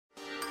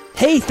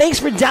Hey, thanks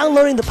for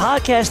downloading the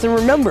podcast, and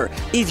remember,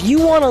 if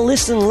you want to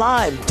listen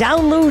live,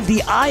 download the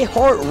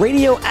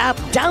iHeartRadio app,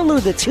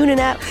 download the TuneIn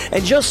app,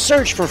 and just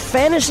search for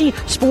Fantasy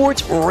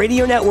Sports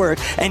Radio Network,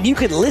 and you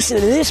can listen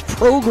to this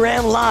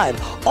program live.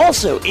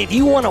 Also, if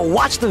you want to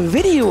watch the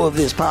video of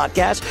this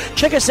podcast,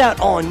 check us out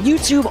on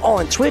YouTube,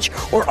 on Twitch,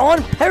 or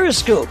on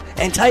Periscope,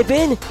 and type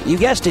in, you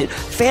guessed it,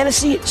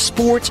 Fantasy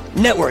Sports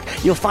Network.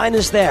 You'll find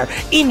us there.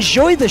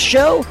 Enjoy the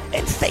show,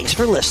 and thanks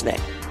for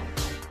listening.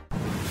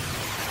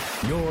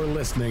 You're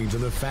listening to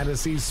the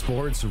Fantasy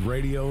Sports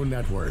Radio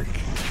Network.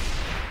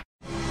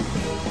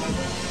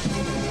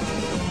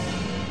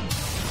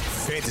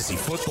 Fantasy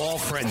Football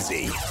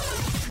Frenzy.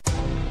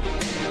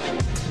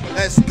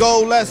 Let's go,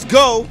 let's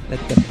go.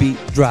 Let the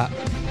beat drop.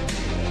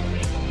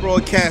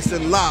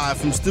 Broadcasting live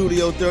from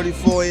Studio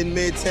 34 in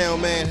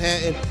Midtown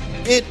Manhattan.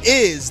 It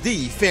is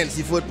the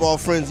Fantasy Football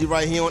Frenzy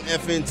right here on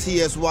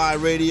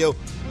FNTSY Radio.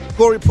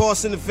 Corey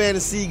Parson, the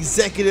fantasy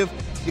executive.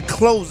 The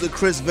closer,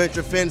 Chris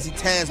Venture, Fantasy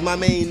Taz, my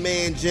main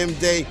man, Jim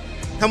Day.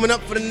 Coming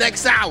up for the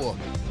next hour.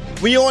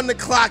 We on the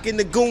clock in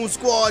the Goon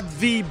Squad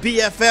v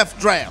BFF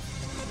draft.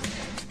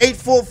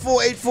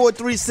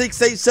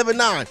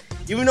 844-843-6879.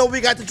 Even though we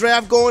got the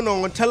draft going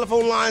on,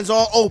 telephone lines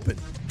are open.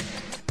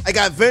 I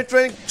got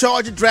Venture in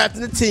charge of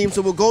drafting the team,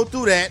 so we'll go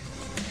through that.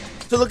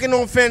 So looking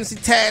on Fantasy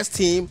Taz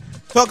team,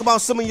 talk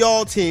about some of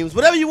y'all teams,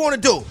 whatever you want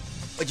to do.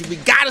 But we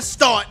got to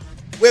start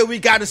where we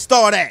got to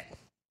start at.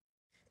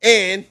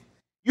 And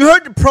you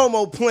heard the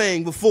promo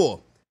playing before.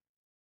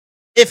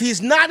 If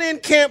he's not in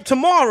camp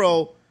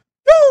tomorrow,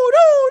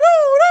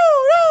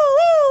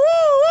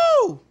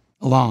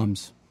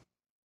 Alarms.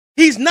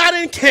 He's not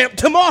in camp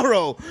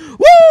tomorrow.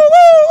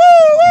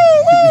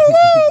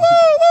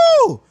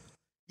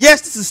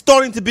 Yes, this is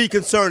starting to be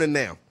concerning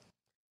now.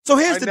 So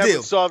here's the deal. I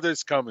never saw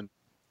this coming.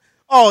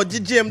 Oh,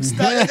 Jim.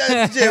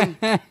 Jim.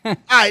 All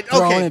right,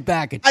 Throwing okay. it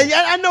back at you.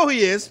 I know he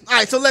is. All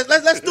right, so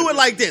let's do it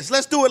like this.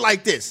 Let's do it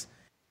like this.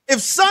 If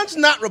Son's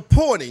not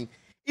reporting,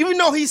 even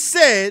though he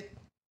said,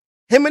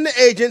 him and the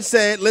agent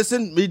said,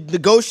 listen, we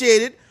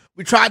negotiated,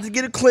 we tried to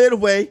get it cleared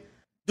away,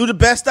 we did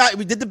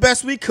the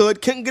best we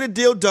could, couldn't get a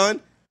deal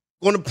done,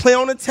 going to play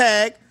on a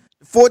tag,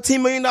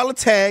 $14 million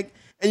tag,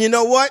 and you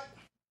know what?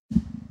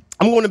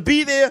 I'm going to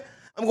be there,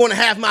 I'm going to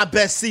have my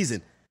best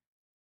season.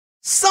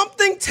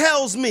 Something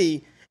tells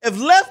me if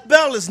Lev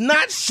Bell is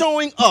not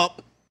showing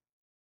up,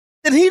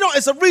 then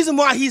it's a reason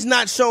why he's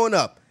not showing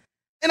up.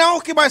 And I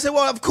don't care if I say,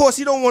 well, of course,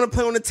 he don't want to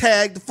play on the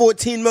tag, the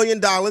 $14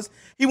 million.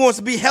 He wants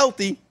to be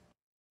healthy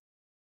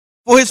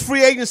for his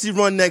free agency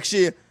run next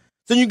year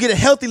so you get a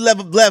healthy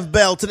Lev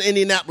Bell to the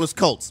Indianapolis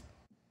Colts.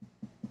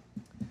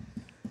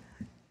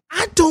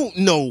 I don't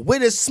know where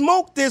to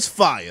smoke this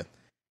fire.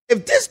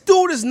 If this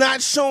dude is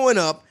not showing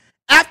up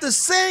after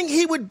saying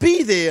he would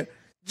be there,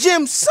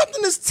 Jim,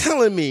 something is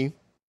telling me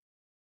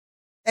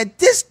that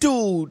this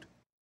dude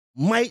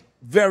might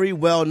very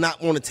well not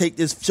want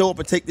to show up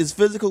and take this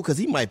physical because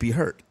he might be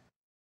hurt.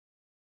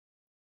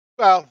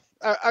 Well,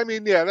 I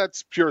mean, yeah,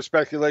 that's pure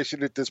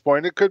speculation at this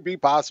point. It could be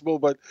possible,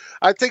 but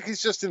I think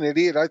he's just an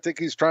idiot. I think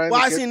he's trying to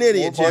get an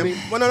idiot, more Jim? money.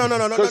 Well, no.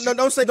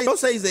 Don't say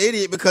he's an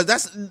idiot because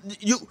that's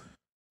you.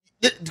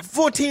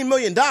 $14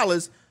 million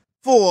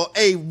for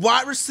a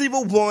wide receiver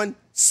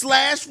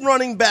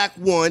 1/running back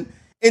 1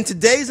 in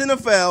today's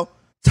NFL.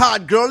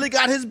 Todd Gurley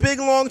got his big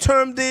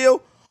long-term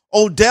deal.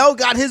 Odell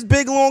got his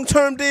big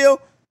long-term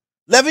deal.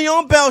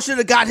 Le'Veon Bell should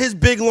have got his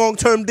big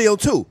long-term deal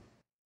too.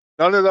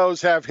 None of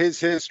those have his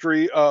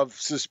history of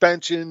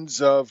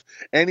suspensions, of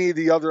any of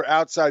the other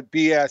outside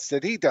BS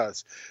that he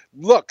does.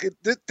 Look,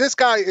 this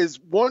guy is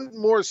one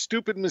more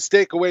stupid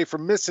mistake away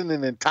from missing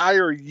an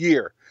entire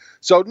year.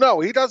 So,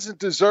 no, he doesn't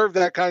deserve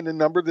that kind of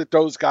number that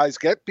those guys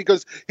get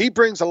because he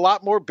brings a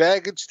lot more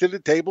baggage to the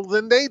table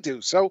than they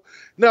do. So,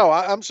 no,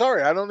 I'm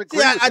sorry. I don't agree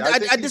with you. I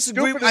think he's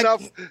disagree. Stupid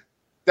enough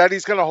that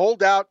he's going to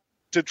hold out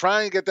to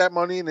try and get that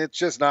money, and it's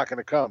just not going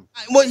to come.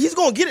 Well, he's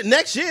going to get it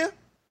next year.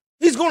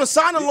 He's going to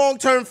sign a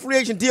long-term free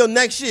agent deal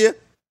next year.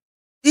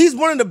 He's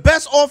one of the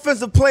best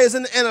offensive players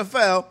in the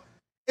NFL.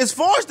 As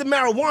far as the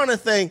marijuana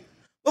thing,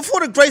 before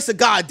the grace of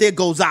God, there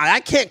goes I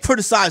can't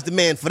criticize the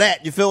man for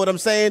that. You feel what I'm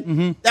saying?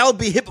 Mm-hmm. That would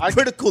be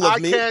hypocritical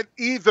of me. I can't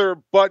either,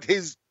 but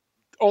his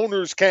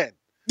owners can.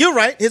 You're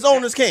right. His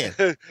owners can.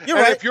 You're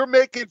right. If you're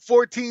making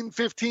 $14,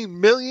 $15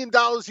 million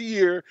a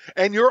year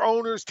and your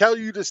owners tell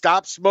you to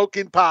stop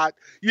smoking pot,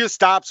 you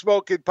stop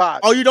smoking pot.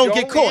 Oh, you don't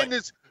get caught.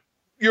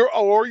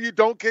 Or you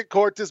don't get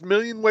caught. There's a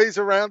million ways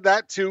around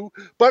that too.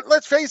 But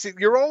let's face it,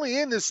 you're only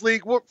in this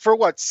league for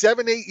what,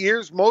 7-8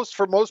 years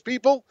for most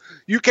people?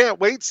 You can't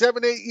wait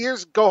 7-8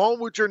 years, go home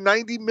with your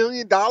 $90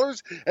 million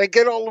and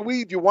get all the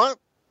weed you want.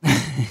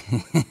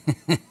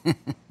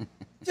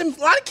 Jim,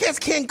 a lot of cats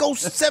can't go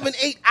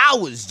 7-8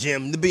 hours,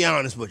 Jim, to be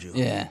honest with you.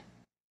 Yeah.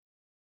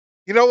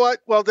 You know what?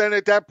 Well, then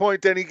at that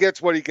point, then he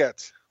gets what he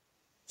gets.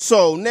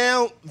 So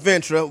now,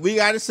 Ventura, we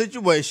got a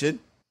situation.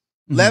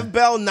 Mm-hmm. Lev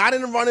Bell not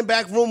in the running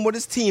back room with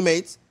his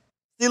teammates.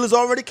 Steelers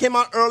already came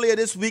out earlier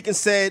this week and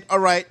said, all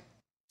right,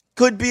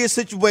 could be a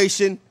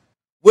situation.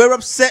 We're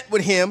upset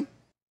with him,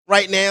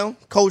 right now.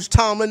 Coach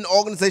Tomlin, the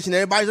organization,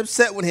 everybody's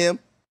upset with him.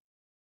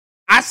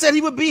 I said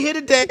he would be here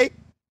today.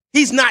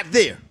 He's not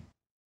there.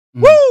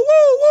 Woo, woo,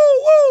 woo,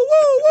 woo,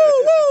 woo,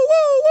 woo, woo,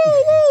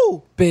 woo,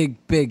 woo.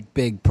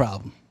 Big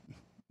problem.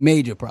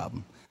 Major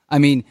problem. I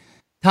mean,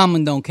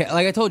 Tomlin don't care.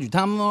 Like I told you,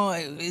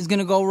 Tomlin is going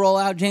to go roll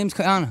out James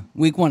Conner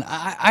week 1.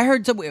 I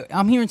heard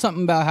I'm hearing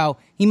something about how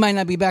he might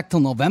not be back till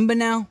November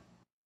now.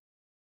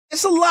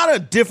 It's a lot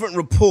of different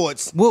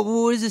reports.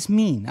 What does this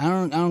mean? I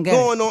don't get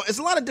going on. It's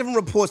a lot of different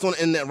reports on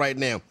the internet right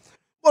now.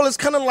 Well, it's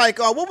kind of like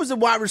what was the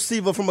wide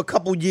receiver from a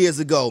couple years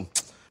ago,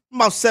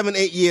 about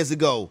 7-8 years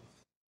ago?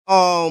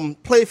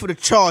 Played for the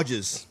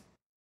Chargers.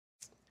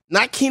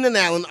 Not Keenan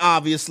Allen,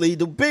 obviously.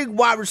 The big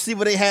wide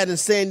receiver they had in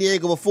San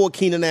Diego before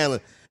Keenan Allen.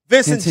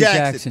 Vincent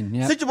Jackson.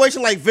 Yep.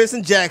 Situation like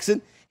Vincent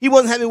Jackson. He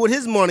wasn't happy with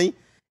his money,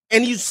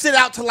 and you sit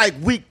out to like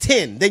week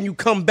 10. Then you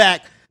come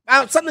back.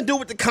 Something to do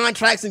with the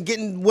contracts and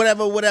getting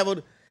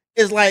whatever.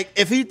 Is like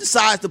if he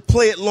decides to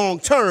play it long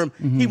term,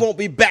 he won't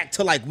be back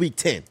till like week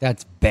 10.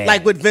 That's bad.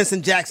 Like what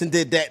Vincent Jackson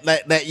did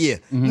that year.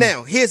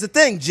 Now, here's the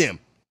thing, Jim.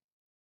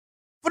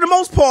 For the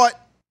most part,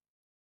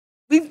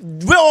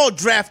 we're all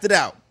drafted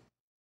out.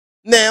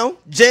 Now,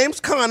 James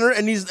Conner,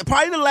 and he's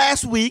probably the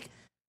last week,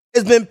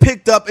 has been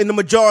picked up in the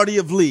majority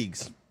of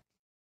leagues.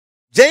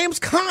 James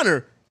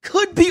Conner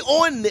could be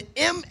on the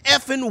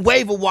MFing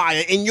waiver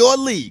wire in your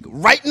league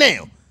right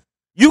now.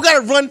 You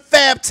got to run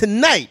fab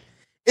tonight.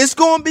 It's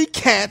going to be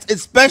cats,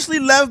 especially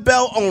Lev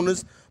Bell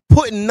owners,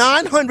 putting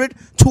 $900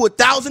 to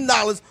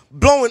 $1,000,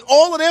 blowing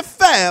all of their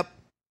fab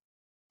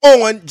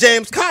on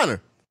James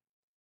Conner.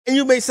 And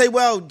you may say,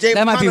 well, James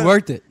Conner. That might be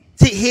worth it.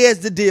 See, here's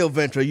the deal,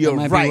 Ventura. You're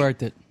right. That might be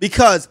worth it.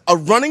 Because a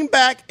running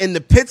back in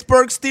the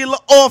Pittsburgh Steelers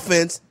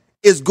offense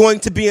is going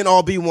to be an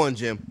RB1,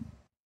 Jim.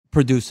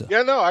 Producer.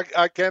 Yeah, no,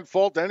 I can't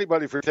fault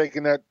anybody for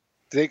taking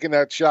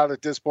that shot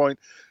at this point.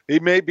 He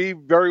may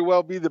very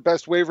well be the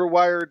best waiver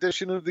wire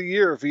addition of the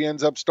year if he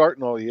ends up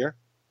starting all year.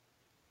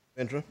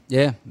 Ventura?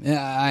 Yeah,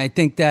 I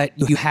think that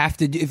you have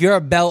to, if you're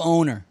a Bell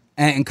owner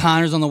and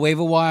Connor's on the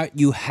waiver wire,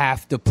 you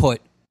have to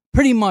put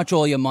pretty much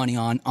all your money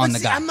on the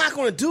guy. I'm not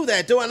going to do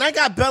that, though. And I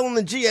got Bell on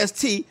the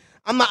GST.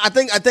 I'm not. I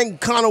think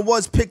Connor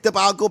was picked up.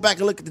 I'll go back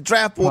and look at the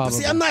draft board. Probably.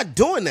 But see, I'm not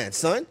doing that,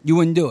 son. You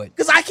wouldn't do it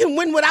because I can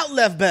win without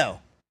Lev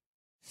Bell.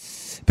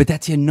 But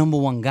that's your number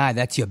one guy.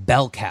 That's your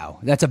bell cow.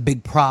 That's a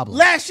big problem.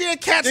 Last year,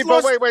 Cats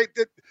lost. Wait.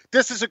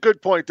 This is a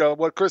good point, though.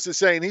 What Chris is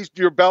saying, he's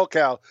your bell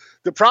cow.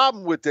 The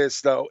problem with this,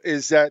 though,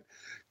 is that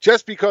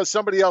just because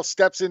somebody else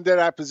steps into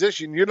that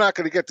position, you're not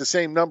going to get the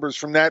same numbers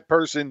from that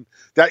person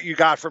that you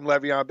got from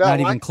Le'Veon Bell. Not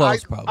even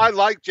close, probably. I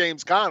like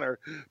James Conner,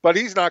 but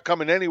he's not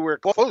coming anywhere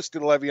close to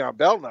the Le'Veon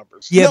Bell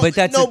numbers. Yeah, but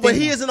that's but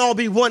he is an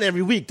RB1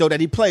 every week, though,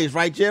 that he plays,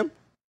 right, Jim?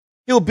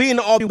 He'll be in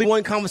the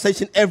RB1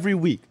 conversation every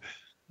week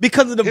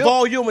because of the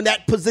volume and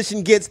that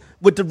position gets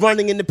with the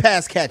running and the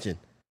pass catching.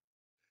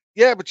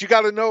 Yeah, but you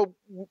got to know,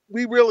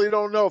 we really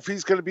don't know if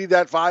he's going to be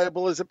that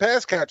viable as a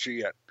pass catcher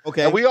yet.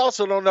 Okay. And we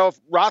also don't know if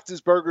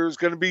Roethlisberger is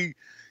going to be,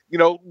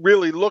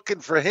 really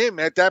looking for him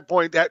at that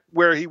point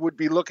where he would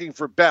be looking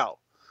for Bell.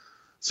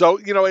 So,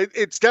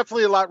 it's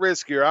definitely a lot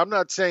riskier. I'm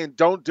not saying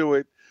don't do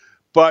it,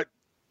 but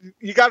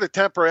you got to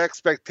temper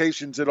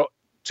expectations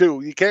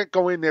too. You can't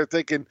go in there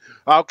thinking,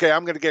 okay,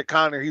 I'm going to get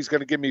Conner. He's going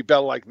to give me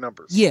Bell-like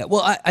numbers. Yeah,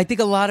 well, I think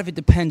a lot of it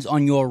depends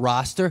on your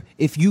roster.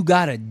 If you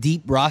got a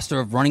deep roster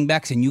of running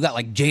backs and you got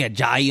like Jay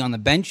Ajayi on the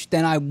bench,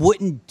 then I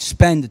wouldn't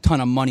spend a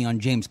ton of money on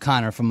James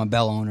Conner from a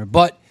Bell owner.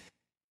 But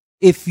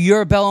if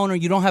you're a Bell owner,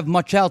 you don't have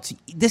much else.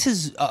 This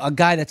is a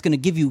guy that's going to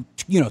give you,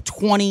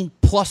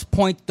 20-plus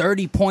points,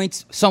 30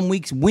 points, some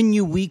weeks, win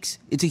you weeks.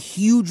 It's a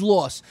huge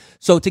loss.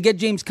 So to get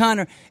James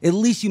Conner, at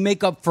least you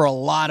make up for a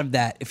lot of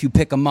that if you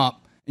pick him up.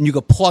 And you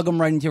could plug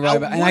him right into your right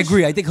back. And I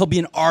agree. I think he'll be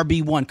an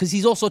RB1 because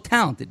he's also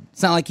talented.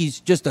 It's not like he's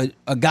just a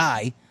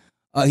guy.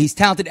 He's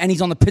talented, and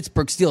he's on the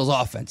Pittsburgh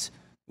Steelers offense,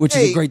 which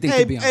is a great thing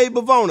to be on. Hey,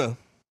 Bavona. You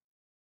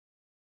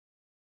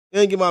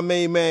didn't get my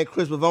main man,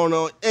 Chris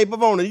Bavona. Hey,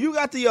 Bavona, you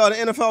got the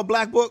NFL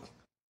Black Book?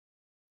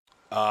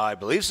 I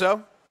believe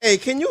so. Hey,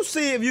 can you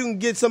see if you can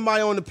get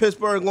somebody on the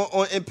Pittsburgh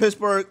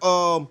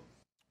on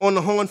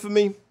the horn for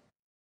me?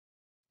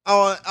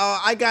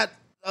 I got...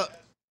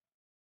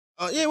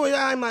 you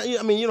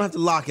don't have to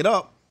lock it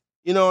up.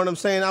 You know what I'm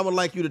saying? I would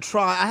like you to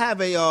try. I have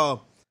I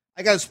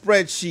got a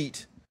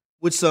spreadsheet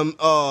with some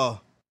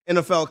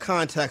NFL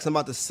contacts I'm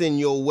about to send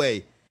your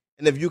way.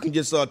 And if you can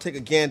just take a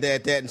gander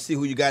at that and see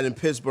who you got in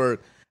Pittsburgh,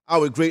 I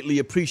would greatly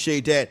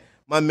appreciate that,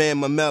 my man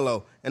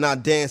Mamelo, and I'll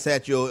dance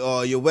at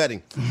your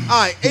wedding.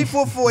 All right,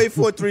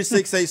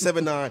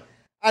 844-843-6879.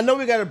 I know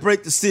we got to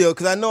break the seal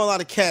because I know a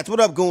lot of cats. What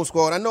up, Goon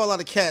Squad? I know a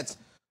lot of cats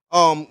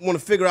want to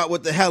figure out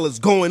what the hell is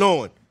going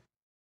on.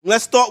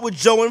 Let's start with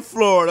Joe in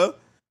Florida.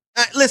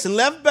 Listen,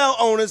 Lev Bell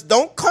owners,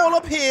 don't call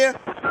up here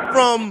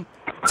from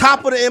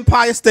top of the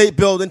Empire State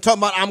Building talking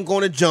about I'm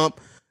going to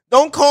jump.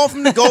 Don't call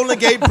from the Golden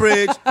Gate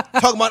Bridge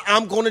talking about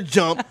I'm going to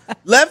jump.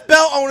 Lev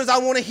Bell owners, I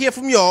want to hear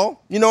from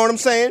y'all. You know what I'm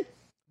saying?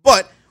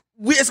 But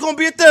it's going to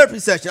be a therapy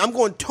session. I'm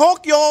going to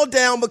talk y'all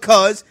down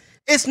because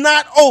It's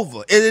not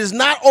over. It is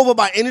not over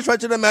by any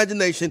stretch of the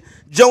imagination.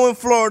 Joe in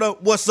Florida,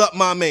 what's up,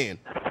 my man?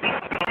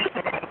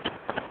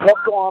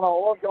 What's going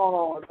on? What's going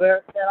on,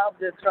 sir? Man, I'm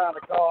just trying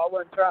to call. I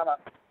wasn't trying to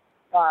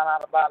find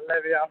out about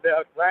Le'Veon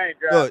Bell because I ain't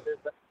drafted him.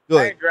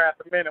 I ain't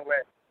drafted him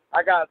anyway.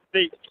 I got a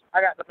seat.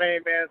 I got the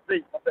main man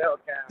seat for Bell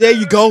County. There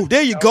you go.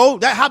 There you go.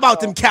 How about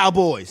them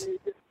Cowboys?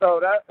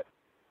 So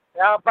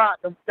how about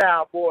them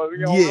Cowboys? We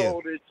gonna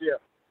roll this year.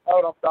 That's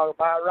what I'm talking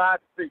about. Ride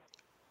the seat.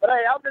 But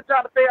hey, I'm just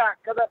trying to figure out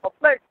because at my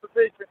flex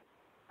position,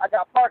 I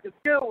got Marcus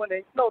Goodwin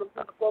and the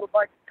Minnesota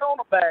Vikings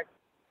cornerback.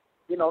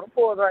 You know, the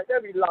boys right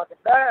there be locking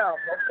down.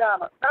 So I'm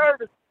kind of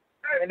nervous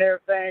and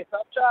everything. So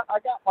I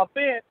got my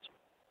bench.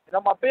 And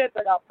on my bench,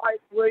 I got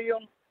Mike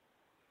Williams,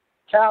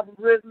 Calvin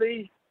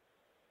Ridley,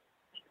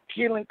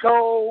 Keelan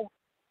Cole,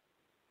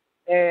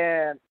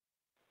 and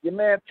your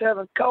man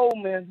Tevin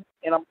Coleman.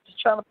 And I'm just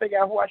trying to figure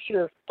out who I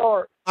should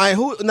start. All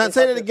right, not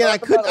say that again. I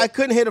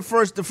couldn't hear the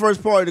first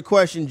part of the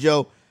question,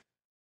 Joe.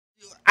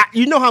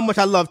 You know how much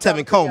I love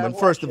Tevin Coleman.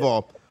 First of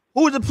all,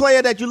 who's the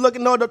player that you're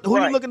looking?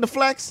 Who you looking to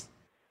flex?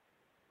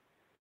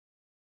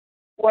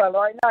 Well,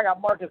 right now I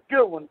got Marcus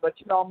Goodwin, but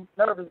I'm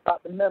nervous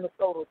about the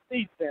Minnesota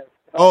defense.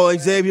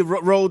 Xavier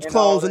Rhodes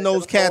clothes and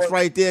those cats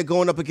right there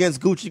going up against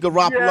Gucci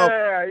Garoppolo.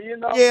 Yeah,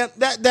 Yeah,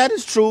 that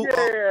is true.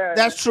 Yeah.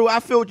 That's true. I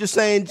feel what you're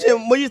saying,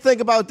 Jim. What do you think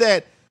about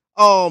that?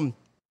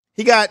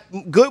 He got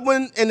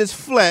Goodwin in his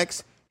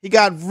flex. He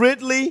got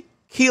Ridley,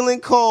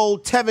 Keelan Cole,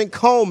 Tevin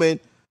Coleman,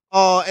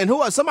 and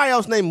somebody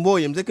else named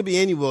Williams. It could be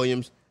any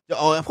Williams.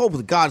 I hope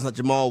to God it's not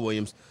Jamal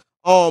Williams.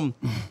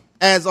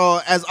 As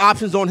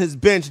options on his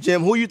bench,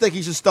 Jim, who do you think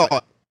he should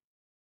start?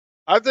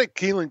 I think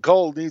Keelan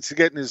Cole needs to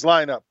get in his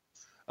lineup.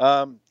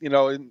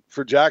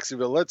 For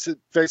Jacksonville. Let's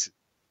face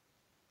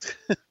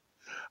it.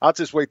 I'll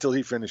just wait till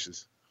he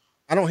finishes.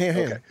 I don't hear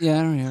him. Okay. Yeah,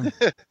 I don't hear him.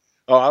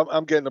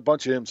 I'm getting a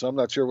bunch of him, so I'm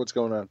not sure what's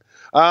going on.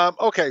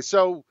 Okay,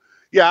 so,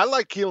 I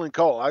like Keelan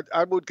Cole.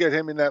 I would get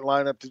him in that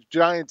lineup. The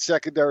Giants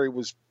secondary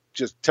was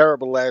just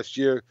terrible last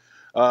year.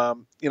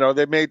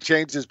 They made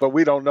changes, but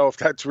we don't know if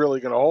that's really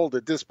going to hold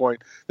at this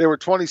point. They were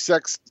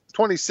 26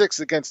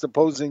 against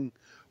opposing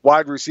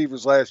wide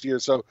receivers last year.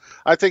 So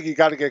I think you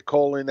got to get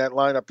Cole in that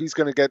lineup. He's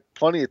going to get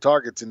plenty of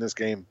targets in this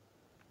game.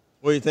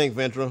 What do you think,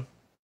 Ventura?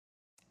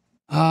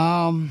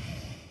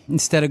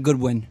 Instead of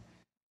Goodwin.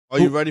 Are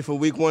you ready for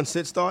week 1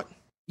 sit start?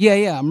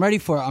 Yeah, I'm ready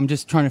for it. I'm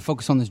just trying to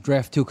focus on this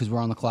draft, too, because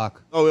we're on the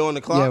clock. Oh, we're on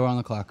the clock? Yeah, we're on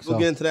the clock. We'll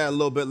get into that a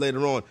little bit later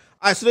on. All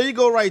right, so there you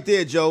go right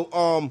there,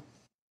 Joe.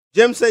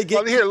 Jim say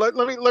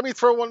Let me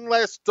throw one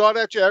last thought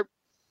at you.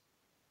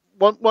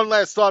 One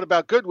last thought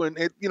about Goodwin.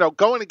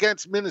 Going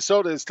against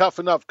Minnesota is tough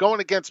enough.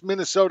 Going against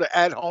Minnesota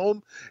at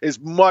home is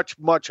much,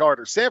 much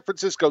harder. San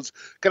Francisco's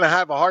going to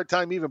have a hard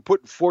time even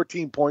putting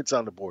 14 points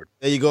on the board.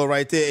 There you go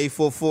right there,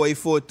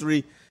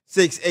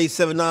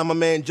 844-843-6879. My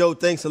man Joe,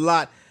 thanks a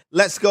lot.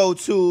 Let's go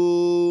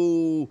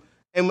to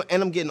and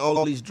I'm getting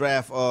all these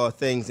draft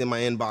things in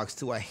my inbox,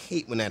 too. I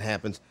hate when that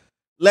happens.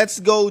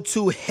 Let's go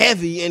to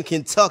Heavy in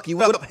Kentucky.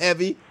 What up,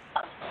 Heavy?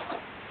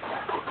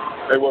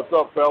 Hey, what's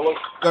up, fellas?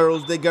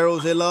 Girls,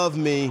 they love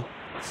me.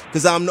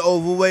 Because I'm the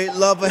overweight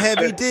lover,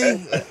 Heavy D.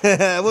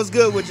 What's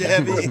good with you,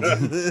 Heavy?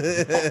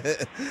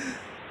 6'5",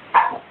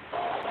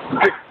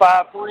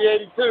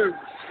 382.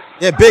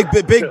 Yeah,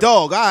 big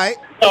dog. All right.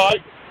 All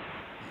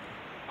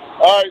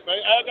right, man.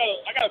 I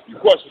got a few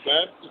questions,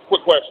 man. Just a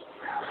quick question.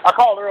 I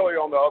called earlier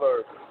on the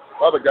other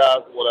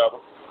guys or whatever.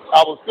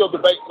 I was still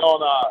debating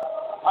on.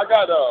 I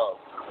got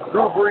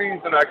Drew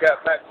Brees and I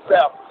got Matt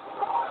Stafford.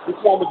 Which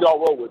one would y'all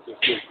roll with this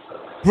week?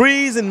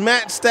 Brees and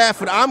Matt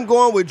Stafford. I'm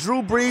going with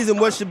Drew Brees and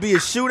what should be a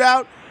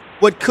shootout.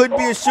 What could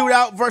be a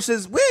shootout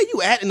versus where are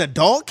you at in a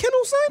dog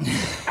kennel, son?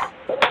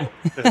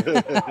 No,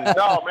 man,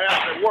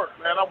 I'm at work,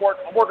 man. I'm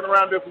working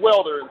around this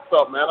welder and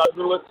stuff, man. I've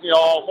been listening to you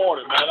all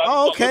morning, man.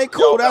 Okay,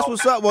 cool. That's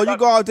what's up. Well, you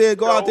go out there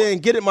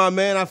and get it, my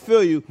man. I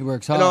feel you. He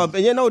works hard.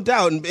 And no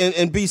doubt,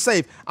 and be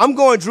safe. I'm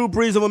going Drew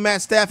Brees over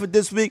Matt Stafford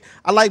this week.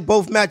 I like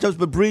both matchups,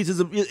 but Brees is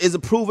a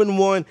proven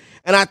one,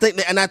 and I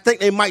think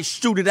they might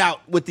shoot it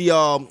out with the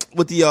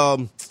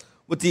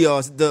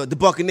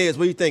Buccaneers.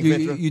 What do you think,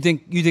 Ventura? You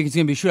think it's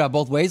gonna be a shootout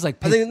both ways?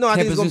 Like I think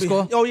it's gonna be.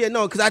 Score? Oh yeah,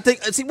 no, because I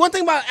think one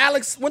thing about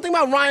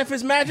Ryan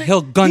Fitzmagic,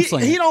 he'll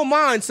gunsling. He don't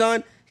mind,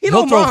 son.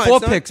 He'll throw 4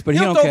 picks, but he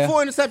don't care. He'll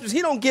throw 4 interceptions.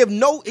 He don't give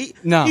no.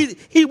 No.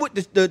 He with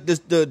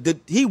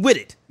he with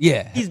it.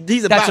 Yeah,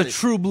 he's about That's a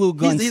true blue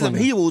gunslinger.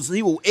 He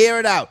will air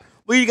it out.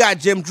 What you got,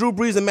 Jim? Drew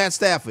Brees and Matt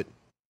Stafford.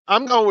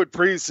 I'm going with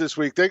Brees this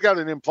week. They got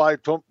an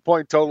implied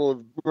point total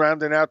of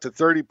rounding out to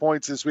 30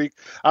 points this week.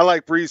 I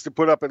like Brees to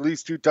put up at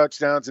least 2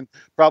 touchdowns and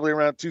probably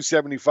around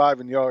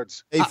 275 in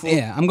yards.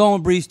 Yeah, I'm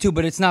going with Brees too,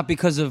 but it's not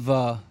because of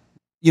a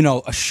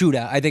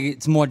shootout. I think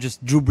it's more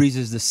just Drew Brees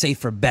is the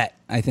safer bet,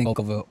 I think,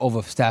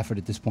 over Stafford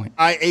at this point.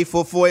 All right,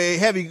 844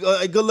 Heavy.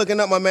 Good looking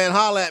up, my man.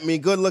 Holla at me.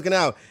 Good looking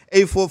out.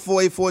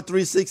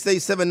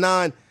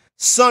 844-843-6879.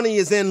 Sonny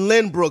is in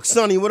Lynbrook.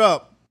 Sonny, what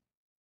up?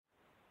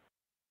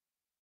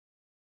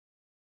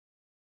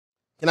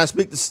 Can I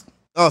speak to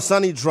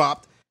Sonny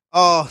dropped.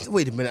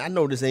 Wait a minute. I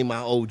know this ain't my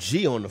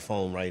OG on the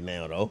phone right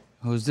now, though.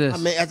 Who's this? I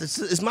mean,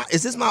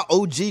 is this my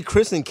OG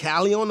Chris and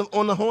Callie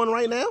on the horn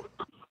right now?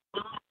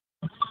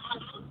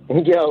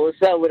 Yo,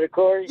 what's up with it,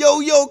 Corey?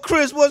 Yo,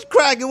 Chris, what's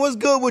cracking? What's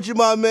good with you,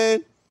 my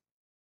man?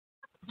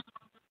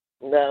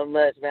 Not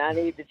much, man. I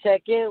need to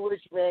check in with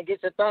you, man.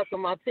 Get your thoughts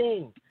on my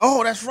team.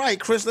 Oh, that's right,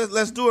 Chris.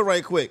 Let's do it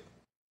right quick.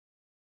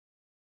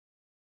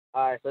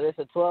 All right, so this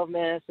is a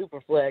 12-man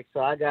super flex. So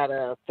I got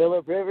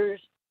Phillip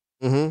Rivers,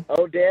 Mm-hmm.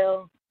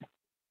 Odell,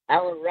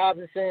 Allen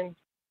Robinson,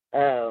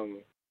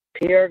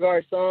 Pierre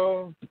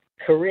Garçon,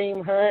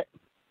 Kareem Hunt,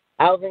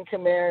 Alvin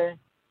Kamara,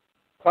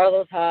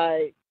 Carlos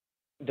Hyde,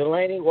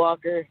 Delaney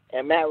Walker,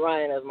 and Matt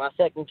Ryan as my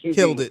second QB.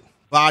 Killed it.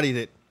 Bodied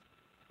it.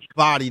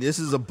 Body. This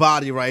is a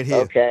body right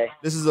here. Okay.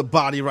 This is a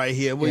body right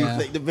here. What do you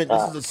think?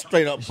 This is a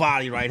straight up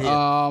body right here.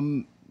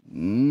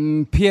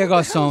 Pierre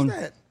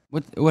Garçon.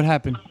 What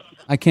happened?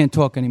 I can't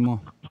talk anymore.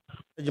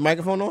 Is your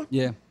microphone on?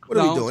 Yeah. What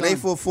are we doing?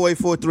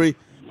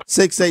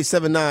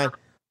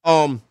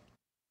 844-843-6879.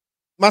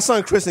 My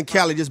son Chris and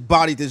Callie just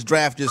bodied this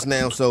draft just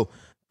now, so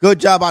good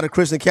job out of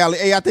Chris and Callie.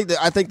 Hey, I think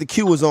the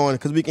cue was on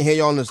because we can hear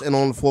you on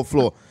the fourth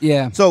floor.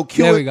 Yeah. So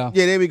cue. There we go.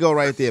 Yeah, there we go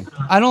right there.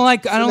 I don't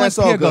like Pierre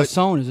all good.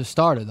 Garçon as a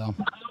starter though.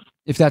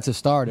 If that's a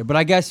starter, but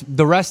I guess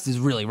the rest is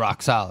really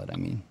rock solid. I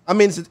mean,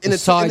 it's in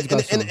Besides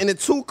a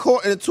two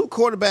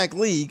quarterback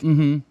league.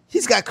 mm-hmm.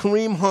 He's got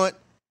Kareem Hunt,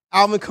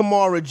 Alvin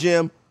Kamara,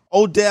 Jim,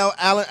 Odell,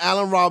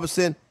 Allen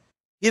Robinson.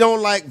 He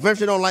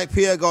eventually don't like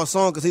Pierre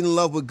Garçon because he's in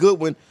love with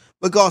Goodwin.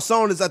 But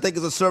Garçon I think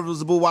is a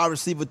serviceable wide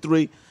receiver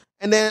 3.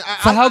 And then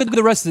how good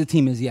the rest of the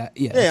team is, yeah.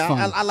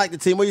 I like the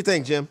team. What do you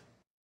think, Jim?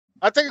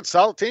 I think it's a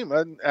solid team,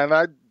 and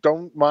I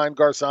don't mind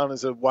Garçon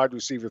as a wide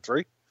receiver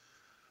 3.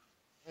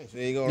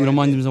 There you go. You don't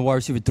mind him as a wide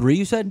receiver 3,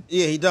 you said?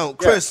 Yeah, he don't.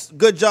 Chris,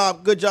 good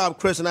job,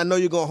 Chris, and I know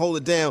you're going to hold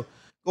it down.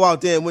 Go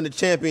out there and win the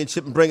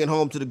championship and bring it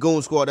home to the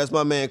Goon Squad. That's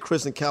my man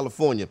Chris in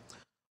California.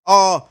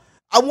 I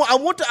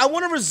want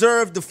to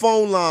reserve the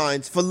phone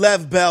lines for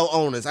Lev Bell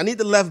owners. I need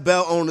the Lev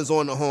Bell owners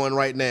on the horn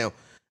right now.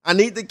 I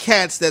need the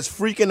cats that's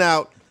freaking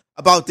out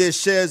about their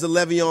shares of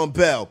Le'Veon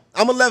Bell.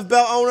 I'm a Lev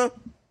Bell owner.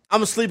 I'm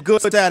gonna sleep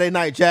good Saturday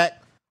night,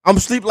 Jack. I'm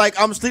sleep like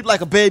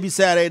a baby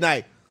Saturday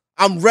night.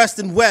 I'm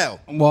resting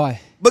well.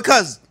 Why?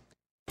 Because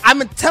I've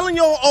been telling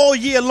y'all all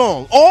year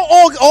long,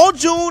 all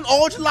June,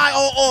 all July,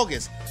 all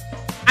August.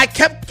 I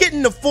kept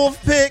getting the 4th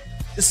pick,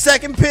 the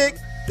 2nd pick,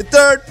 the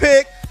 3rd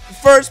pick, the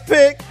 1st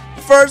pick,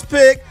 the 1st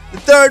pick, the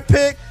 3rd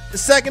pick, the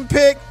 2nd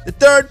pick, the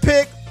 3rd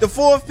pick, the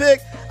 4th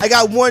pick. I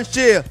got 1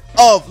 share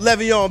of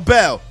Le'Veon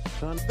Bell.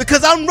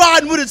 Because I'm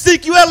riding with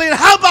Ezekiel Elliott.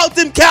 How about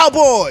them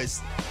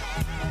Cowboys?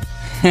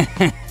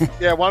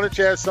 Yeah, why don't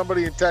you ask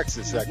somebody in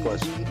Texas that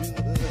question?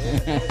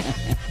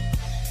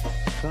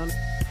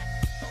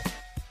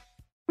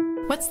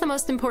 What's the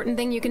most important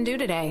thing you can do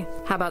today?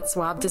 How about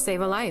swab to save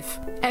a life?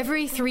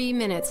 Every 3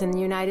 minutes in the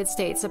United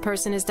States, a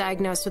person is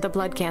diagnosed with a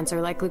blood cancer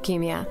like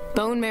leukemia.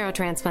 Bone marrow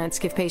transplants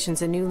give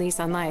patients a new lease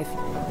on life,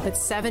 but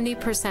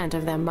 70%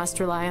 of them must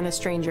rely on a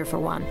stranger for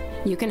one.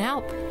 You can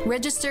help.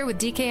 Register with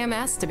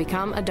DKMS to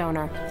become a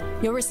donor.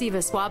 You'll receive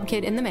a swab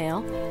kit in the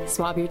mail,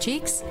 swab your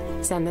cheeks,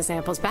 send the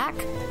samples back,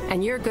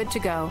 and you're good to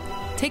go.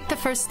 Take the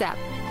first step.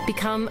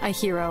 Become a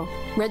hero.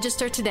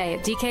 Register today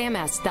at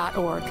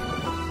dkms.org.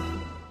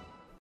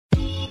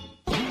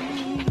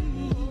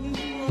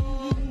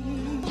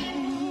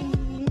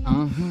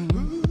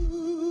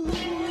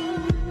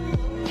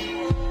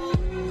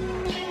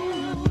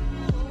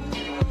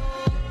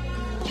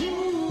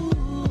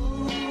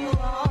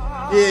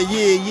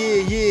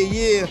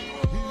 Yeah.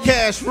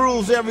 Cash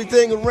rules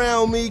everything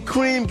around me.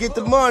 Cream, get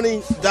the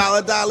money.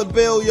 Dollar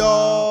bill,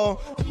 y'all.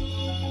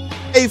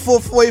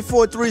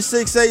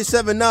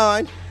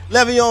 844-843-6879.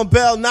 Le'Veon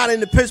Bell not in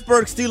the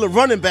Pittsburgh Steelers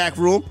running back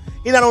room.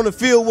 He's not on the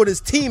field with his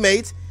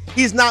teammates.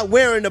 He's not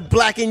wearing the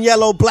black and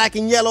yellow.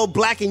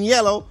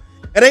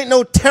 It ain't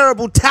no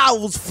terrible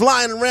towels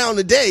flying around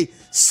today,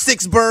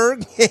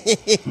 Sixburg.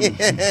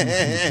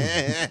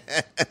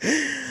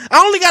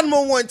 I only got him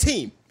on one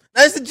team.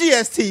 That's the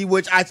GST,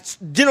 which I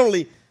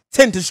generally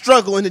tend to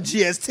struggle in the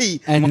GST.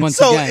 And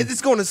so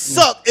it's going to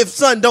suck if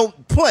Son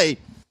don't play.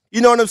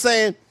 You know what I'm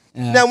saying?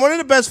 Yeah. Now, one of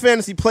the best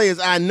fantasy players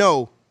I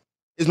know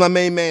is my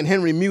main man,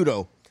 Henry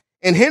Muto.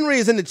 And Henry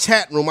is in the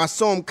chat room. I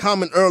saw him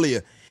comment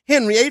earlier.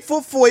 Henry,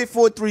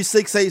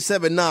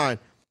 844-843-6879.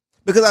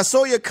 Because I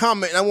saw your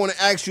comment and I want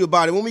to ask you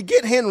about it. When we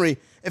get Henry,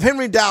 if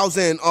Henry dials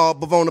in,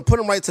 Bavona, put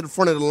him right to the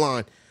front of the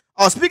line.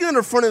 Speaking of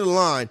the front of the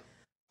line,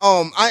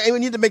 we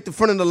need to make the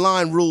front of the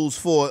line rules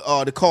for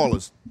the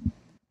callers.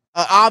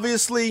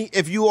 Obviously,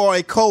 if you are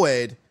a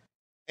co-ed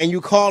and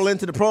you call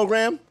into the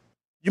program,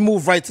 you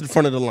move right to the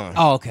front of the line.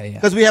 Oh, okay, yeah.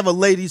 Because we have a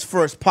ladies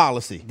first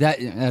policy.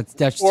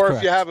 That's or correct.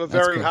 if you have a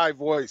very high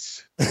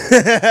voice.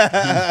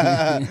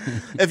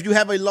 If you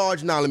have a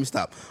large, let me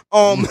stop.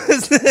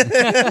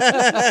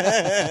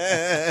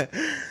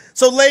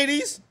 So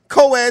ladies,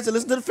 co-eds, and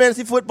listen to the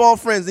Fantasy Football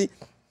Frenzy.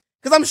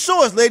 Because I'm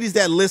sure it's ladies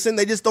that listen.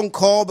 They just don't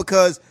call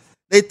because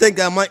they think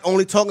I might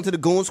only talking to the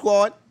Goon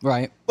Squad.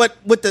 Right. But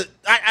with the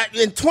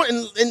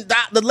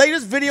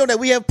latest video that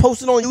we have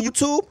posted on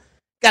YouTube,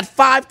 got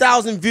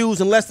 5,000 views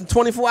in less than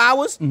 24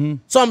 hours. Mm-hmm.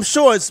 So I'm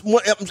sure at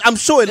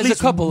There's least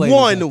a couple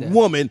one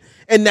woman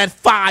in that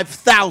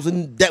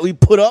 5,000 that we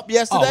put up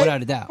yesterday. Oh,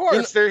 without a doubt. Of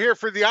course, they're here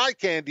for the eye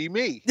candy,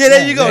 me. Yeah,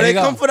 there you go. There They you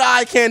go. come for the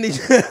eye candy.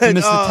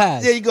 Mr.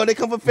 Taz. There you go. They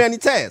come for Fanny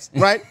Taz,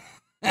 right?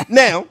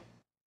 Now,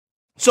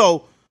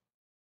 so,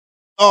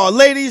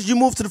 ladies, you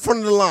move to the front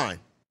of the line,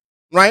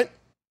 right?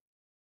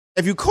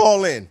 If you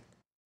call in.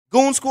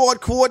 Goon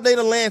Squad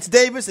coordinator Lance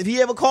Davis, if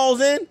he ever calls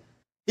in,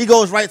 he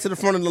goes right to the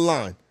front of the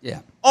line.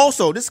 Yeah.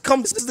 Also, this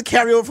is the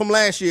carryover from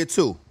last year,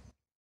 too.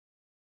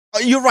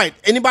 You're right.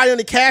 Anybody on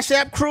the Cash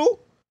App crew,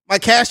 my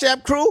Cash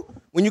App crew,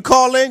 when you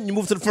call in, you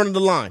move to the front of the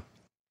line.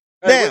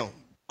 Hey, Now,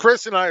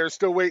 Chris and I are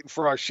still waiting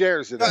for our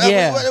shares today.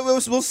 Yeah.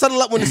 We'll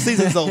settle up when the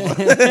season's over.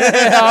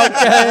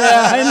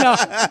 I know.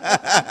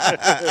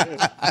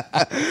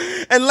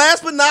 And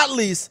last but not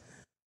least,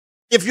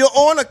 if you're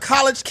on a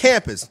college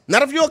campus,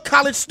 not if you're a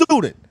college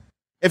student,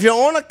 if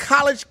you're on a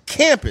college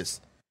campus,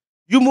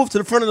 you move to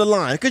the front of the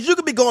line. Because you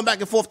could be going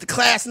back and forth to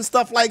class and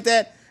stuff like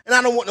that, and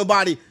I don't want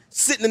nobody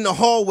sitting in the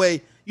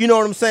hallway, you know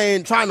what I'm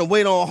saying, trying to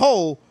wait on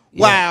hold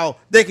while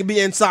they could be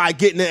inside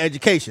getting their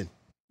education.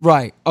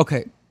 Right.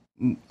 Okay.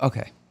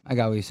 Okay. I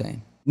got what you're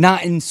saying.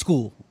 Not in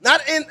school.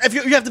 Not in, if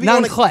you have to be Not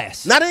on in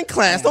class. Not in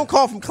class. Yeah. Don't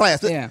call from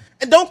class. Yeah.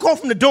 And don't call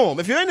from the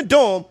dorm. If you're in the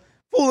dorm,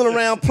 fooling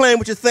around, playing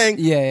with your thing.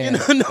 Yeah. You know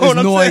There's what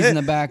I'm noise saying? in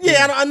the back.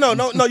 Yeah, I know.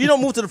 No, you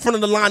don't move to the front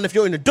of the line if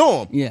you're in the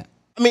dorm. Yeah.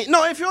 I mean,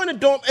 no, if you're in the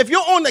dorm, if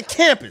you're on the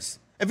campus,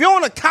 if you're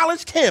on a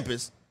college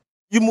campus,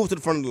 you move to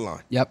the front of the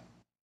line. Yep.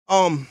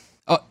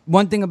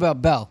 One thing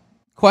about Bell.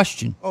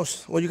 Question. Oh,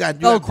 well, you got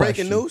breaking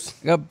question. news?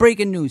 I got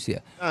breaking news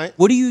here. All right.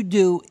 What do you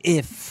do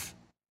if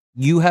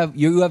you have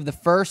the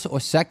first or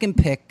second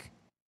pick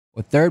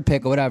or third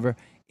pick or whatever,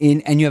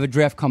 and you have a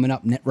draft coming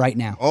up right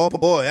now? Oh,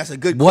 boy, that's a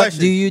good What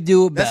question. do you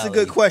do about That's a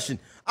good question.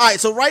 All right,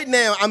 so right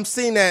now, I'm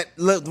seeing that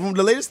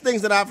the latest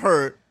things that I've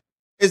heard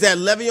is that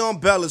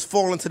Le'Veon Bell is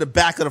falling to the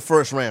back of the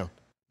first round,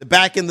 the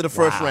back end of the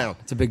first round.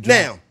 It's a big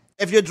draft. Now,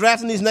 if you're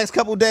drafting these next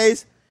couple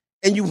days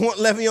and you want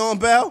Le'Veon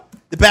Bell,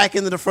 the back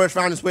end of the first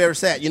round is where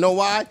it's at. You know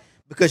why?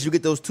 Because you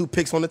get those 2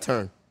 picks on the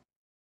turn.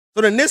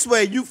 So then this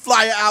way, you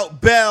fly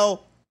out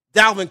Bell,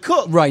 Dalvin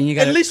Cook. Right. You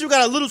at least you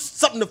got a little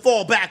something to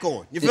fall back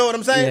on. You feel what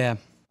I'm saying? Yeah.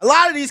 A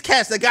lot of these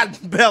cats that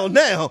got Bell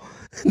now,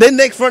 their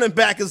next running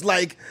back is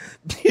like,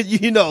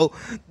 you know,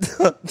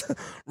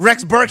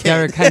 Rex Burkhead.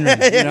 Derrick Henry.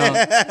 You know?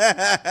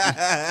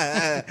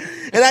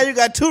 And now you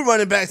got 2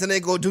 running backs and they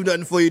ain't going to do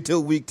nothing for you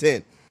till week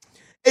 10.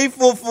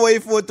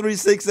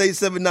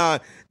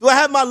 844-843-6879. Do I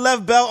have my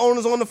left Bell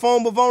owners on the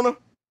phone, Bavona?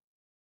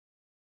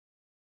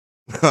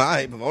 All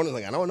right, Bavona's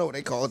like, I don't know what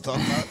they call it. Talk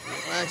about.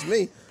 Ask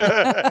me.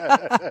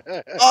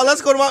 Oh,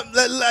 let's go to my.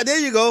 There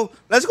you go.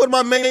 Let's go to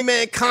my main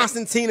man,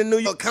 Constantine in New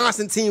York.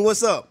 Constantine,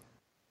 what's up?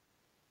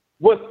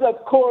 What's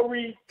up,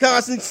 Corey?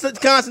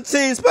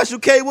 Constantine, Special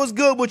K, what's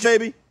good with you,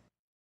 baby?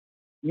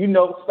 You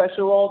know,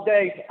 special all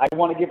day. I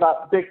want to give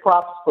out big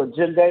props for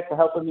Jim Day for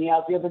helping me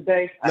out the other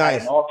day. Nice. I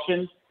had an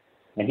auction,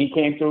 and he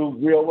came through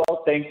real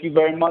well. Thank you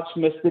very much,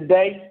 Mr.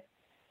 Day.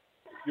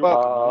 You're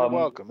welcome. You're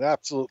welcome.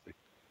 Absolutely.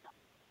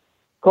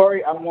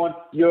 Corey, I want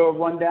your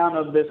rundown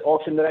of this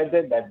auction that I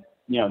did that,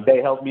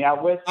 they helped me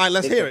out with. All right,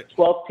 let's hear it.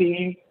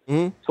 12-team,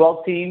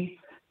 12-team,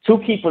 2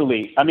 keeper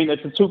league. I mean,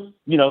 it's a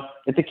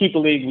keeper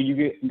league where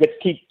you get to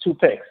keep 2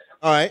 picks.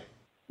 All right.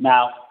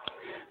 Now,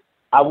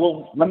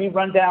 let me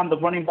run down the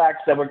running backs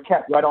that were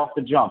kept right off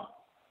the jump.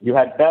 You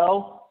had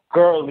Bell,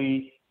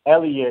 Gurley,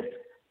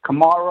 Elliott,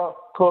 Kamara,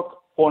 Cook,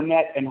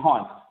 Fournette, and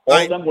Hunt. All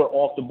of them were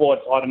off the board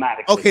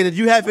automatically. Okay, did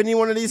you have any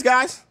one of these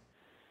guys?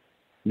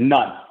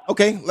 None.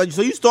 Okay,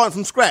 so you started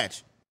from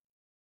scratch.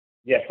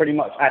 Yeah, pretty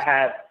much. I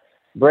had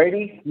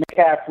Brady,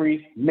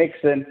 McCaffrey,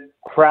 Mixon,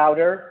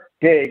 Crowder,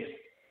 Diggs,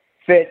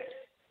 Fitz,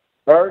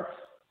 Ertz,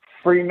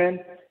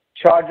 Freeman,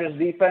 Chargers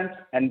defense,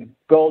 and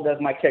Gold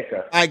as my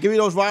kicker. All right, give me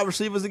those wide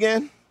receivers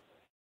again.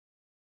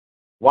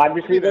 Wide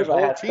receivers, I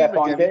whole had team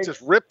Stephon again. Diggs. He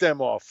just ripped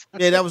them off.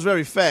 Yeah, that was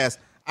very fast.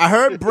 I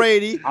heard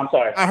Brady. I'm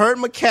sorry. I heard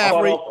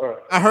McCaffrey.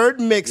 I heard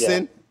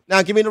Mixon. Yeah.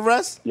 Now give me the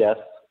rest. Yes.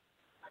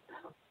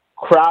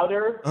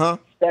 Crowder,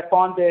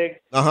 Stephon Diggs,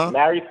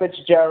 Larry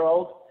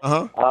Fitzgerald.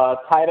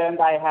 Tight end,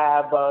 I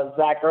have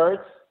Zach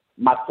Ertz.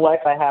 My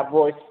flex, I have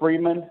Royce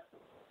Freeman.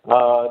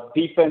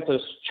 Defense is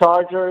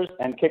Chargers,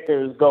 and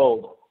kicker is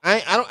Gold. I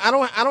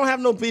don't have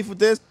no beef with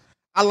this.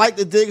 I like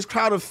the Diggs,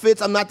 Crowder,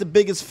 Fitz. I'm not the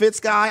biggest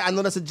Fitz guy. I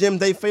know that's a Jim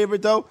Day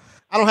favorite though.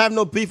 I don't have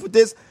no beef with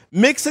this.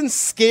 Mixon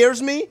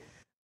scares me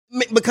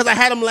because I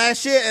had him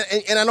last year,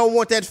 and I don't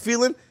want that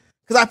feeling.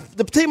 Because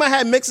the team I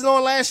had Mixon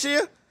on last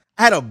year,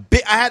 I had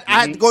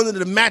to go into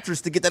the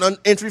mattress to get that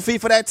entry fee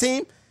for that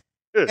team,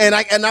 and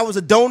I was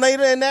a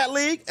donator in that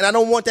league, and I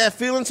don't want that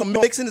feeling. So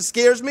Mixon, it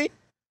scares me.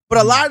 But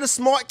a lot of the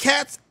smart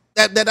cats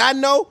that I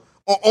know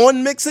are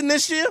on Mixon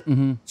this year.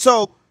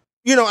 So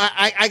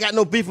I got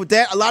no beef with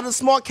that. A lot of the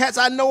smart cats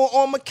I know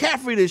are on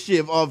McCaffrey this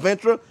year.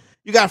 Ventura,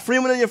 you got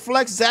Freeman in your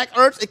flex, Zach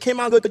Ertz. It came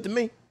out good to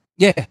me.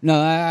 Yeah,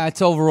 no,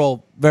 it's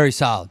overall very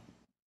solid.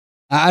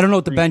 I don't know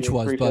what the bench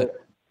was, but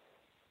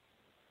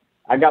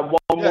I got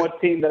one one more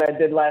team that I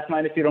did last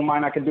night. If you don't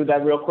mind, I can do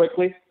that real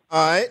quickly.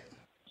 All right.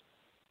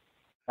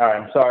 All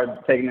right. I'm sorry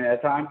for taking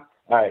that time.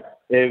 All right.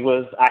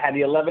 I had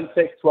the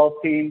 11-6,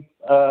 12-team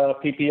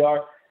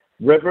PPR.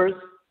 Rivers,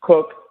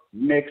 Cook,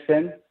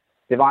 Mixon,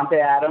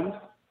 Devontae Adams,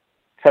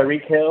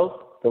 Tyreek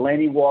Hill,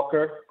 Delaney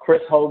Walker,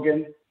 Chris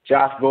Hogan,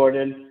 Josh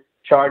Gordon,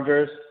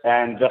 Chargers,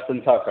 and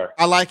Justin Tucker.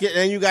 I like it.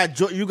 And you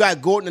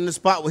got Gordon in the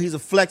spot where he's a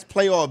flex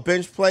play or a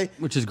bench play.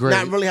 Which is great.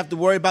 Not really have to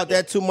worry about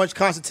that too much.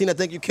 Constantine, I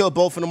think you killed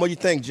both of them. What do you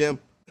think, Jim?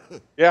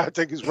 Yeah, I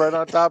think he's right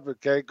on top of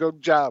it, Kay.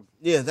 Good job.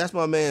 Yeah, that's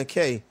my man,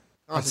 Kay.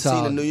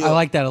 Constantine in New York. I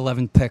like that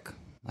 11th pick.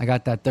 I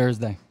got that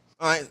Thursday.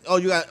 All right.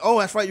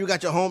 That's right. You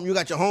got your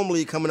home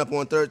league coming up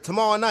on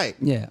tomorrow night.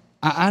 Yeah.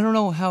 I don't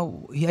know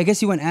how. I guess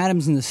he went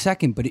Adams in the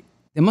second, but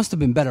there must have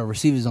been better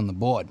receivers on the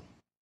board.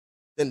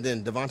 Than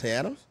Devontae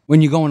Adams?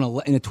 When you go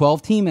in a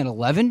 12 team at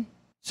 11?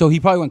 So he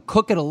probably went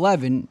Cook at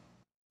 11.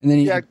 And then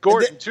he had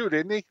Gordon too,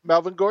 didn't he?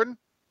 Melvin Gordon?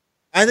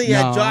 I think he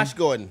had Josh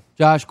Gordon.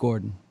 Josh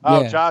Gordon.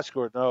 Oh, yeah. Josh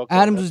Gordon. Oh, okay.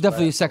 Adams was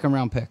definitely a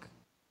second-round pick.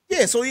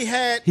 Yeah, so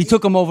he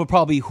took him over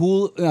probably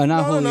Julio.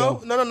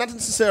 No, not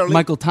necessarily.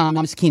 Michael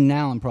Thomas, Keenan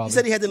Allen probably. He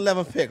said he had the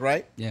 11th pick,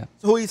 right? Yeah.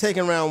 So who are you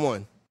taking round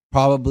one?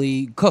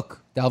 Probably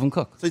Cook, Dalvin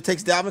Cook. So he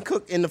takes Dalvin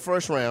Cook in the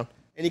first round,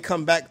 and he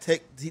come back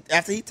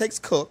after he takes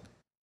Cook,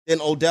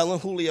 then Odell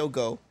and Julio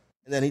go,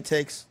 and then he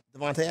takes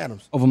Devontae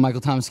Adams Over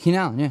Michael Thomas, Keenan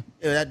Allen, yeah.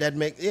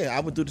 Yeah,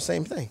 I would do the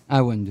same thing.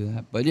 I wouldn't do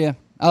that, but yeah.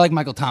 I like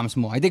Michael Thomas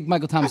more. I think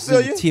Michael Thomas is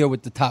in the tier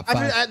with the top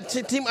five.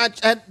 Team I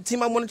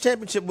won a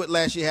championship with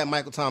last year had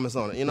Michael Thomas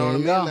on it. You know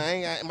what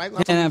I mean?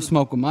 Can't have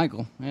smoke with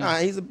Michael. Yeah. Nah,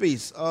 he's a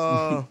beast.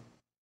 Let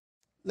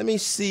me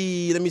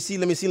see.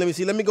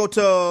 Let me go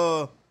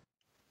to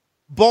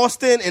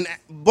Boston, and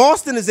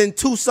Boston is in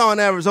Tucson,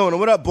 Arizona.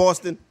 What up,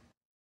 Boston?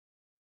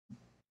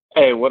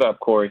 Hey, what up,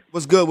 Corey?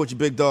 What's good with you,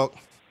 big dog?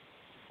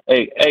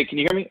 Hey, can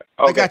you hear me?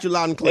 Okay. I got you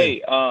loud and clear.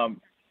 Hey, all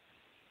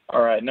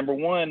right. Number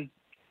one,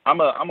 I'm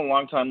a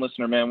long-time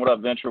listener, man. What up,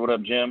 Venture? What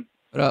up, Jim?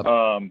 What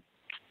up?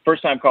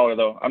 First-time caller,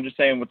 though. I'm just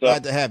saying what's up.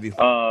 Glad to have you.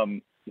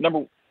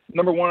 Number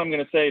one, I'm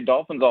going to say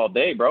Dolphins all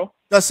day, bro.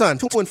 The son,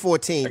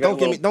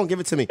 2-14. Don't give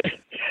it to me.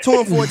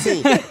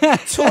 2-14.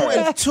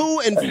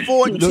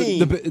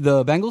 2-14.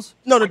 The Bengals?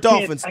 No, the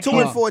Dolphins.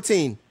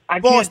 2-14. I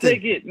Boston.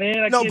 can't take it,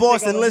 man. No,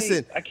 Boston.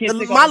 Listen,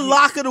 my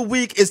lock of the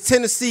week is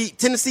Tennessee.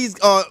 Tennessee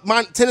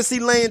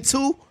laying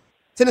 2.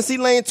 Tennessee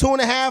laying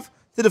 2.5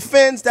 to the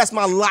Fins. That's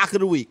my lock of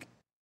the week.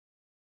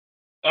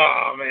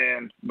 Oh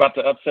man, about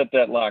to upset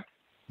that lock.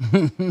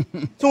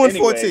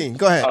 2-14.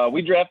 Go ahead.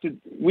 We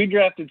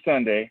drafted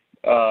Sunday,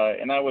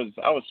 and I was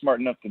smart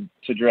enough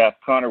to draft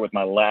Connor with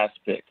my last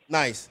pick.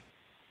 Nice.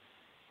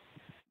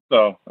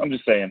 So I'm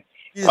just saying,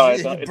 it's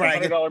a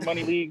 $100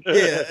 money league.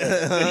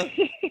 Yeah.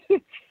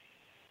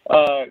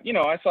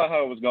 I saw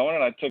how it was going,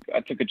 and I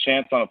took a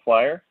chance on a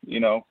flyer.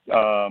 And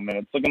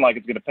it's looking like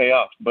it's going to pay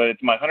off. But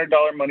it's my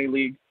 $100 money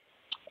league.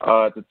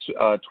 It's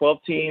a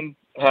 12-team,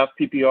 half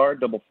PPR,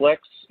 double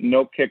flex,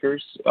 no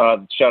kickers.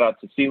 Shout out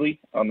to Sealy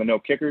on the no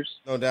kickers.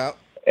 No doubt.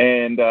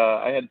 And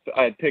I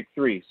had picked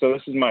 3. So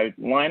this is my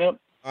lineup.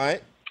 All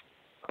right.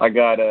 I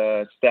got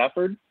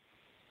Stafford,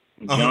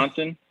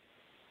 Johnson.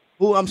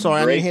 Who? I'm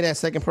sorry, Drake. I didn't hear that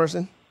second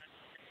person.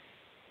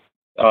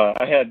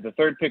 I had the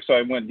third pick, so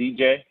I went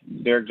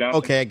Derek Johnson.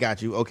 Okay, I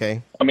got you.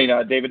 Okay. I mean,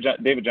 David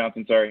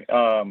Johnson, sorry.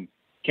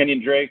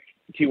 Kenyon Drake,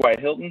 T.Y.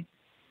 Hilton,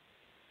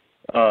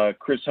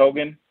 Chris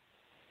Hogan.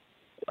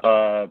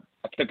 I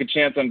took a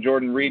chance on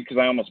Jordan Reed because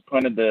I almost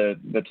punted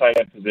the tight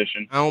end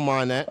position. I don't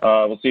mind that.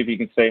 We'll see if he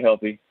can stay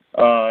healthy.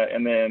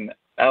 And then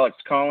Alex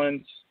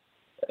Collins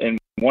in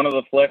one of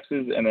the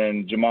flexes, and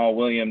then Jamal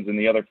Williams in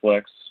the other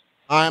flex.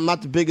 I'm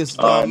not the biggest.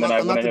 I'm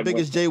not the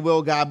biggest J.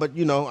 Will guy, but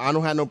I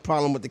don't have no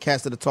problem with the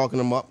cats that are talking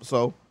them up.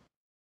 So.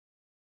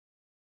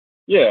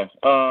 Yeah,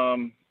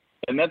 and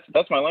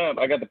that's my lineup.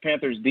 I got the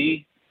Panthers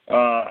D.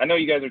 I know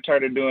you guys are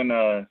tired of doing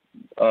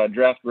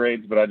draft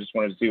grades, but I just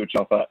wanted to see what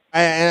y'all thought.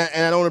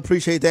 And I don't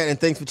appreciate that. And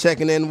thanks for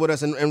checking in with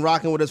us and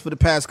rocking with us for the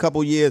past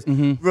couple years.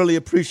 Mm-hmm. Really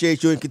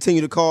appreciate you and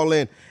continue to call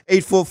in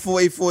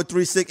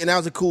 844-8436. And that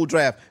was a cool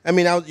draft. I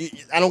mean, I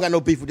don't got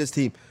no beef with this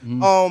team.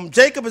 Mm-hmm.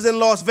 Jacob is in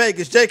Las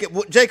Vegas. Jacob,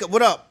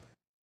 what up?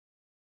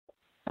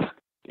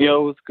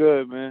 Yo, what's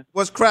good, man?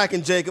 What's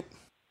cracking, Jacob?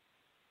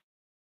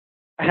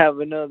 I have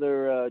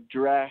another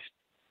draft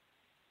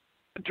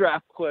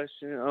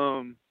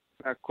question.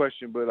 Not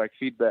question, but like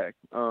feedback.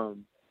 I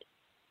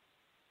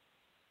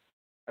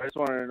just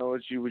wanted to know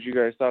what you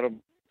guys thought of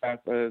as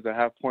a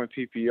half-point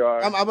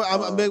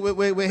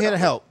PPR. We're here to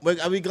help.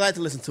 I'll be glad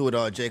to listen to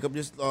it, Jacob.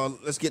 Just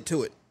let's get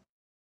to it.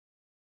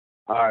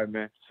 All right,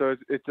 man. So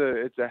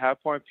it's a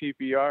half-point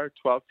PPR,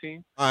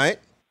 12-team. All right.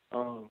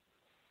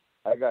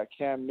 I got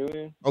Cam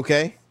Newton.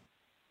 Okay.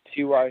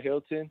 T.Y.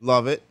 Hilton.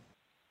 Love it.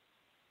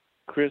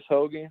 Chris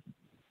Hogan.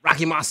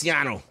 Rocky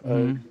Marciano.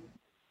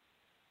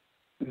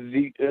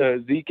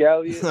 Zeke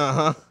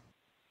Elliott.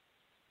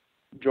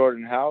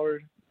 Jordan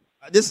Howard.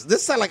 This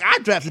sounds like I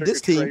drafted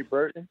this team. Trey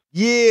Burton.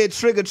 Yeah,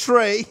 Trigger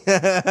Trey. All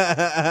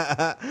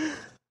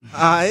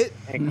right.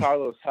 And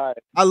Carlos Hyde.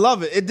 I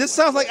love it. This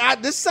sounds like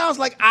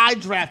I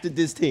drafted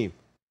this team.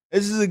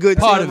 This is a good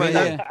Part team of it,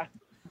 right yeah. now.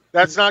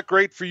 That's not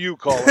great for you,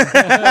 Colin.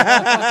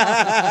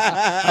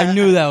 I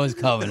knew that was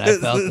coming. I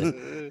felt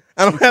it.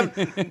 I don't have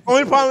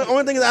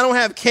only thing is I don't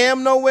have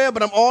Cam nowhere,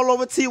 but I'm all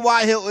over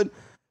T.Y. Hilton.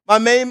 My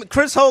main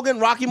Chris Hogan,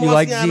 Rocky You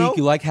like Marciano. Zeke.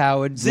 You like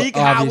Howard. Zeke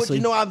obviously.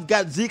 Howard. I've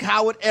got Zeke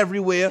Howard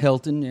everywhere.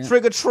 Hilton. Yeah.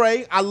 Trigger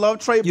Trey. I love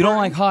Trey. You don't Burton.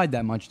 like Hyde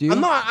that much, do you?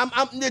 I'm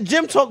not.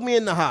 Jim talked me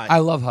into Hyde. I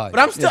love Hyde. But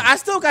I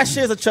still got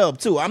shares of Chubb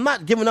too. I'm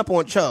not giving up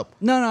on Chubb.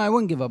 No, I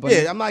wouldn't give up on Yeah,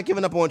 him. I'm not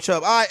giving up on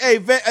Chubb. All right,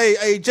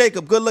 hey,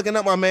 Jacob, good looking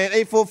up, my man.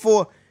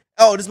 844.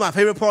 Oh, this is my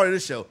favorite part of the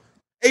show.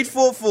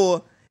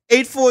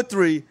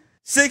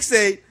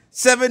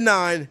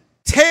 844-843-6879.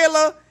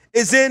 Taylor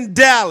is in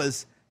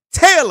Dallas.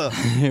 Taylor,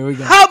 Here we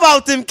go. how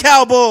about them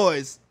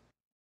Cowboys?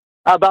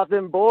 How about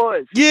them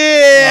boys?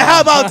 Yeah,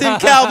 how about them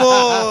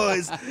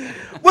Cowboys?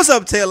 What's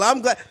up, Taylor?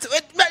 I'm glad.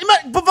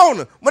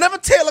 Pavona, whenever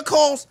Taylor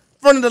calls,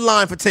 front of the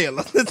line for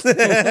Taylor.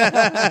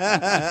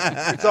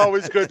 It's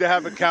always good to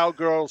have a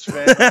Cowgirls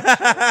fan.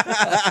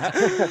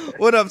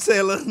 What up,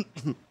 Taylor?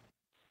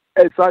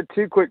 Hey, so I had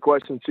two quick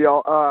questions to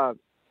y'all.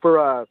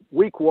 For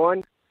week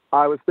one,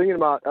 I was thinking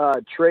about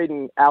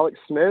trading Alex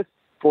Smith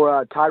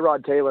for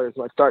Tyrod Taylor as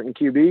my starting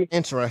QB.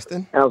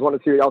 Interesting. And I was wanting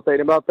to see what y'all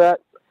think about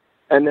that.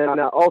 And then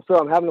also,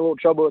 I'm having a little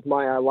trouble with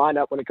my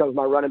lineup when it comes to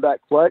my running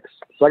back flex.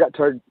 So I got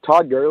Todd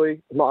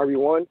Gurley as my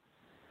RB1.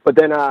 But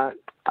then I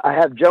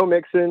have Joe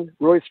Mixon,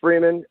 Royce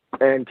Freeman,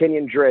 and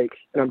Kenyon Drake.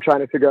 And I'm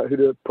trying to figure out who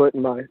to put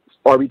in my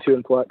RB2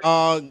 and flex.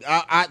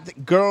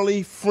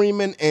 Gurley,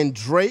 Freeman, and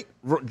Drake.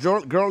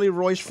 Gurley,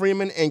 Royce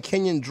Freeman, and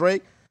Kenyon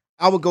Drake.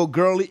 I would go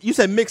Gurley. You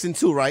said Mixon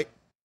too, right?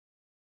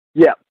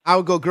 Yeah. I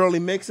would go Gurley,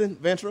 Mixon,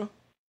 Ventura.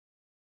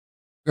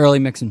 Gurley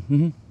Mixon.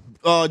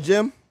 Mm-hmm.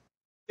 Jim?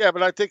 Yeah,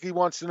 but I think he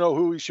wants to know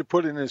who he should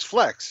put in his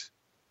flex.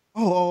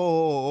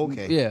 Oh,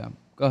 okay. Yeah.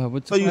 Go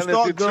ahead. So you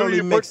start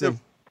Gurley, Mixon.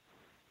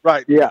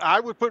 Right. Yeah. I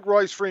would put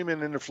Royce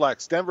Freeman in the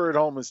flex. Denver at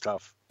home is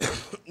tough.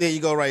 There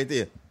you go, right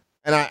there.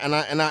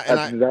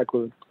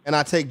 Exactly. And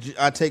I take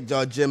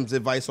Jim's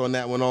advice on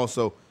that one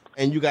also.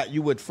 And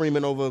you would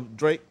Freeman over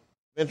Drake,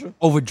 Ventura?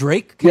 Over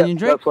Drake? Kenyon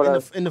Drake? That's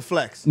what in the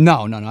flex.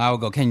 No. I would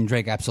go Kenyon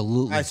Drake,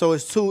 absolutely. All right, so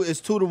it's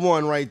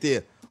 2-1 right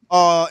there.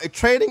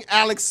 Trading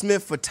Alex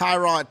Smith for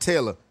Tyrod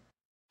Taylor.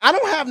 I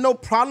don't have no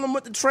problem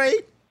with the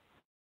trade.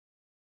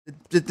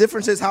 The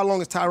difference is how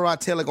long is Tyrod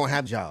Taylor going to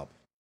have a job?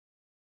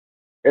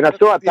 And I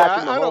still have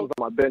Patrick Mahomes on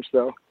my bench,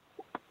 though.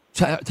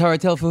 Tyrod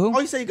Taylor for who? Oh,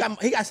 you say he got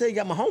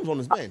Mahomes on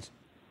his bench.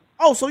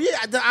 Oh, so yeah,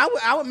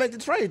 I would make the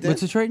trade then.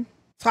 What's the trade?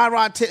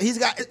 Tyrod Taylor.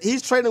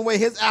 He's trading away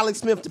his Alex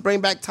Smith to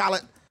bring back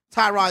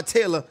Tyrod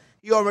Taylor.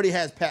 He already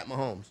has Pat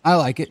Mahomes. I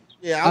like it.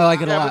 Yeah, I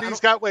like it a lot.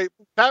 But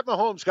Pat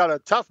Mahomes got a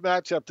tough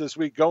matchup this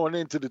week going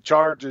into the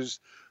Chargers,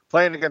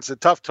 playing against a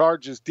tough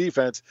Chargers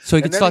defense. So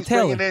he could start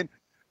Taylor. In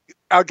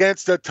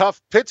against a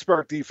tough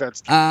Pittsburgh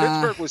defense.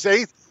 Pittsburgh was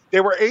 8th. They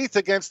were 8th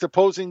against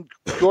opposing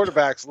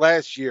quarterbacks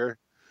last year.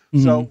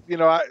 Mm-hmm. So,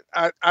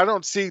 I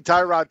don't see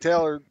Tyrod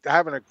Taylor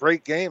having a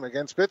great game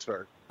against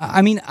Pittsburgh.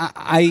 I mean,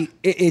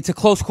 it's a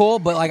close call,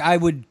 but like I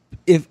would,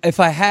 if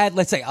I had,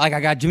 let's say, like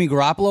I got Jimmy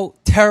Garoppolo,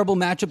 terrible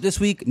matchup this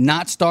week,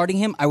 not starting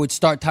him, I would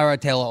start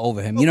Tyrod Taylor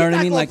over him. You know what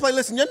I mean?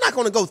 Listen, you're not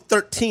going to go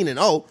 13-0. You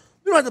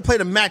don't have to play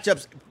the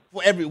matchups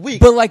for every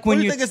week. But like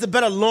when you think it's a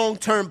better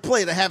long-term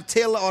play to have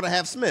Taylor or to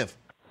have Smith?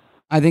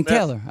 I think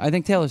Taylor. I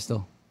think Taylor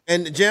still.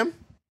 And Jim?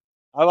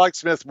 I like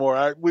Smith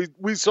more.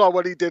 We saw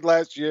what he did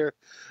last year.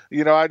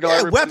 I know.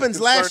 Yeah,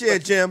 weapons last year,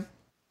 Jim.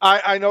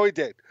 I know he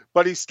did,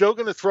 but he's still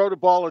going to throw the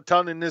ball a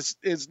ton in this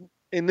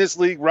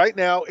league right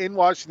now in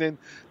Washington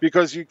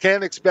because you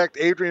can't expect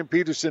Adrian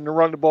Peterson to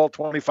run the ball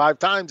 25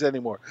 times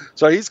anymore.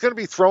 So he's going to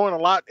be throwing a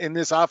lot in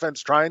this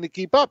offense, trying to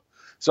keep up.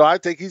 So I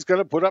think he's going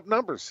to put up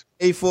numbers.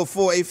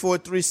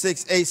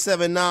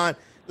 844-843-6879.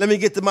 Let me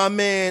get to my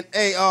man.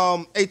 Hey,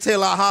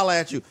 Taylor, I'll holler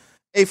at you.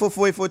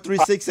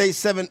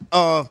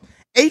 844-843-6879.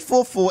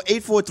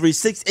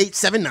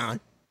 844-843-6879.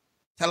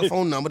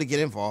 Telephone number to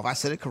get involved. I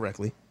said it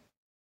correctly.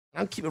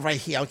 I'll keep it right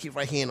here. I'll keep it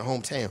right here in the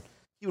hometown.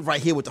 Keep it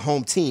right here with the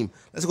home team.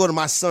 Let's go to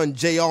my son,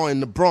 JR, in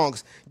the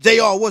Bronx.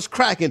 JR, what's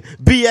cracking?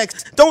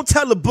 BX, don't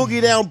tell the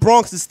Boogie Down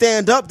Bronx to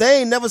stand up. They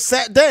ain't never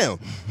sat down.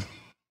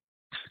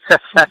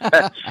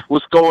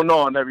 What's going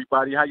on,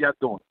 everybody? How y'all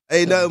doing?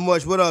 Ain't nothing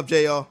much. What up,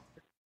 JR? All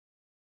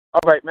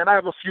right, man. I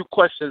have a few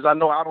questions. I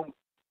know I don't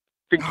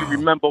think you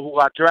remember who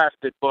I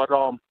drafted, but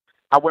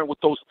I went with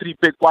those 3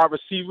 big wide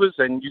receivers,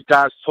 and you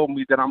guys told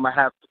me that I'm going to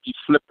have to be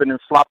flipping and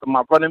flopping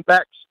my running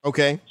backs.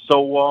 Okay.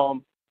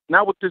 So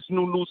now with this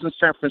new news in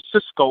San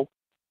Francisco,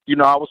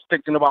 I was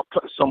thinking about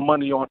putting some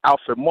money on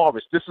Alfred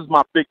Morris. This is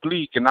my big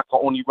league, and I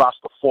can only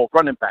roster 4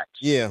 running backs.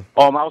 Yeah.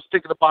 I was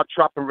thinking about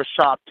dropping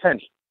Rashad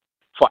Penny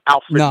for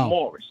Alfred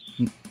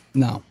Morris.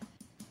 No.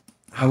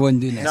 I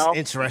wouldn't do that. That's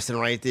interesting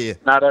right there.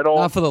 Not at all.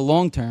 Not for the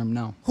long term,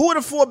 no. Who are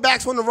the 4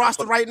 backs on the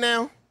roster right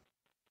now?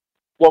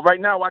 Well,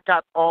 right now I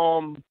got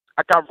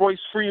Royce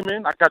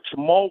Freeman, I got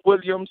Jamal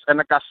Williams,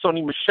 and I got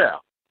Sonny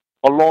Michel,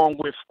 along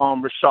with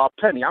Rashad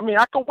Penny. I mean,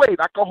 I can wait.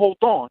 I can hold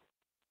on.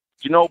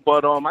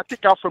 But I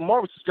think Alfred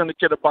Morris is going to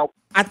get about.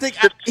 I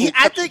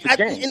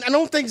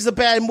don't think it's a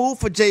bad move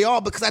for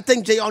JR because I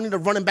think JR need a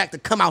running back to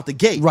come out the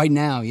gate right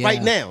now. Yeah,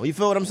 right now. You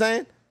feel what I'm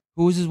saying?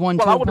 Who's his 1-2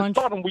 Well, I would have punch?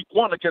 started him week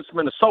 1 against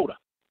Minnesota.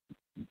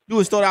 You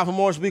would start Alfred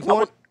Morris week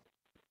 1?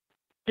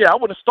 Yeah, I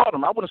wouldn't start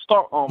him. I wouldn't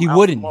start. He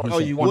wouldn't. Morris. Oh,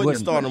 you wouldn't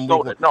start him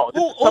week 1. No.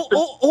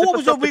 Who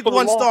would your week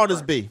 1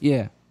 starters be?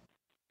 Yeah.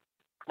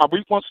 My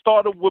week 1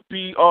 starter would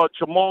be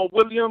Jamal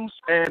Williams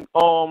and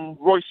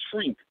Royce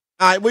Freeman.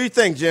 All right, what do you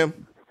think,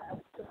 Jim?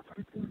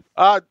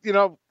 Guys,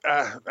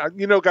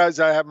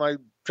 I have my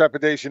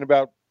trepidation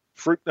about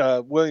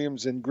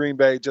Williams in Green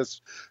Bay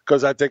just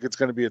because I think it's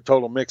going to be a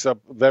total mix-up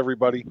of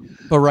everybody.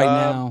 But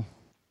now.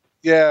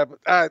 Yeah,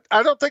 but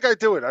I don't think I'd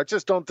do it. I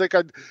just don't think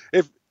I'd.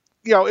 If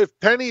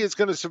Penny is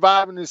going to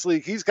survive in this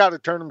league, he's got to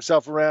turn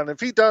himself around.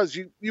 If he does,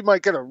 you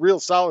might get a real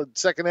solid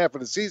second half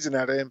of the season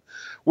out of him.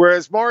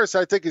 Whereas Morris,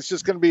 I think, is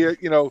just going to be a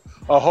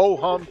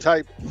ho-hum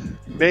type,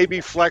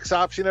 maybe flex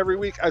option every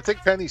week. I think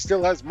Penny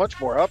still has much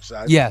more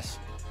upside. Yes,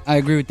 I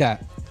agree with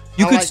that.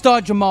 You could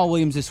start Jamal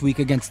Williams this week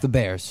against the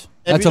Bears.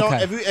 That's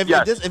okay.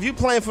 If you're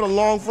playing for the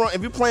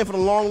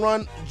long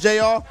run,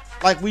 JR,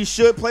 like we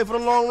should play for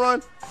the long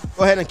run,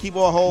 go ahead and keep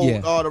on hold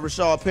the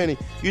Rashard Penny.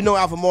 You know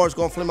Alfred Morris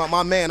going to flame out.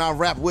 My man, I'll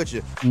rap with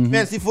you. Mm-hmm.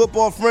 Fantasy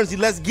Football Frenzy,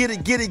 let's get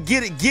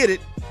it.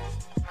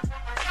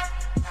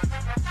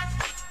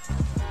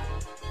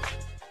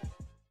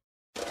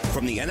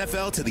 From the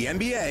NFL to the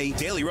NBA,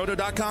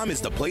 DailyRoto.com is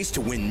the place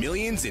to win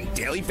millions in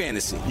daily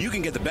fantasy. You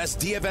can get the best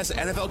DFS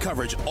NFL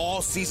coverage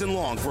all season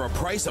long for a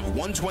price of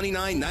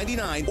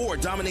 $129.99 or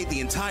dominate the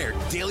entire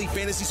daily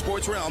fantasy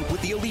sports realm with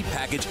the Elite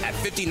Package at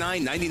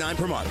 $59.99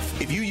 per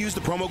month. If you use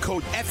the promo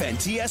code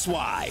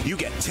FNTSY, you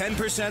get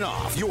 10%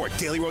 off your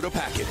Daily Roto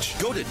package.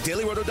 Go to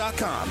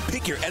DailyRoto.com,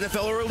 pick your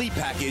NFL or Elite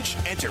Package,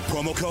 enter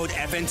promo code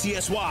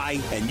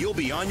FNTSY, and you'll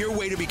be on your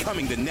way to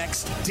becoming the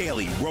next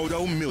Daily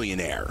Roto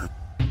millionaire.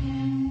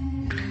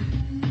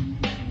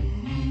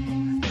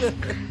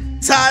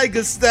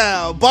 Tiger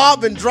style.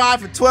 Bob been dry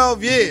for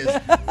 12 years.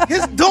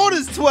 His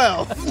daughter's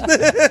 12.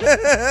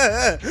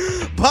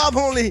 Bob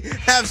only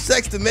have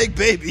sex to make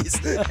babies.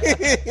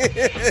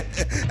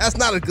 That's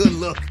not a good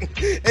look.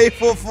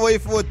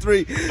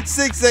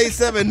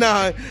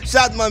 844-843-6879.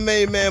 Shout out to my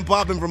main man,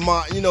 Bob in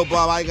Vermont. You know,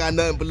 Bob, I ain't got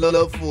nothing but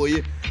love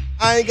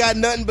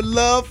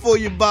for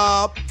you.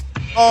 Bob.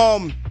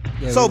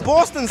 So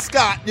Boston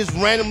Scott just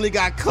randomly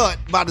got cut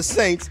by the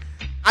Saints.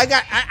 I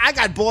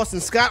got Boston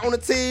Scott on the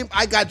team.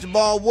 I got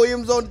Jonathan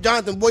Williams on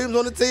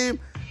the team.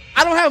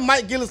 I don't have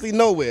Mike Gillislee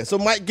nowhere. So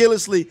Mike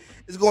Gillislee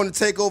is going to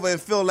take over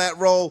and fill that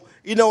role.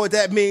 You know what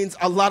that means?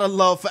 A lot of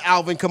love for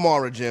Alvin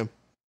Kamara, Jim.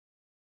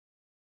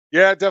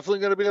 Yeah, definitely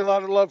going to be a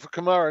lot of love for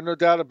Kamara, no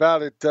doubt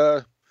about it.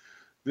 I'm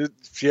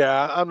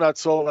not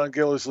sold on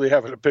Gillislee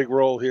having a big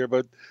role here,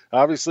 but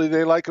obviously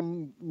they like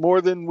him more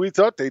than we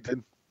thought they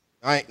did.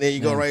 All right, there you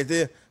go right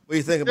there. What do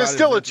you think about it? There's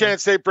still a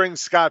chance they bring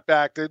Scott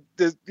back. They're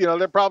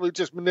probably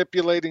just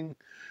manipulating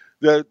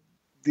the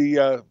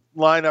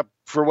lineup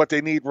for what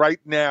they need right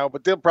now,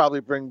 but they'll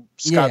probably bring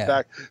Scott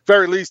back.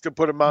 Very least to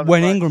put him on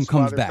when Ingram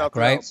comes back,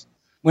 right? Else.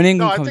 When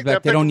Ingram comes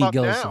back, they don't need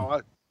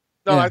Gillislee.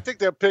 I think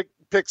they'll pick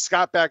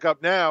Scott back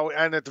up now,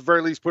 and at the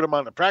very least put him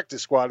on the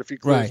practice squad if he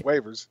clears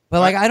waivers.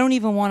 But I don't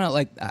even want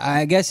to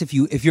I guess if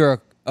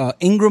you're a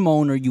Ingram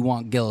owner, you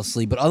want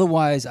Gillislee, but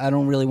otherwise, I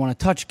don't really want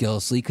to touch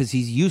Gillislee because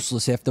he's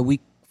useless after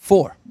week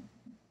 4.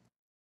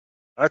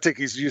 I think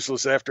he's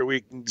useless after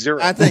week 0.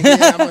 I think he's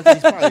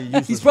probably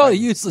useless. He's probably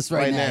useless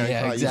right now. He's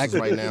Yeah, exactly.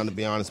 Useless right now, to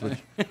be honest with you.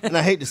 And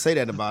I hate to say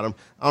that about him.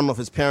 I don't know if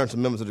his parents are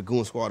members of the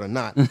Goon Squad or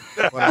not.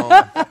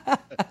 But,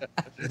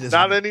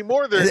 not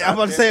anymore. I'm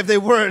about to say if they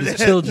were,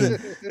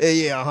 children.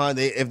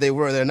 If they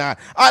were, they're not.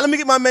 All right, let me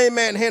get my main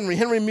man Henry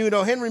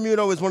Muto. Henry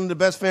Muto is one of the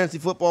best fantasy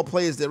football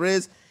players there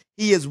is.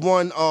 He has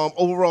won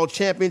overall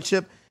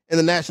championship in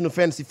the National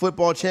Fantasy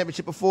Football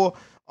Championship before.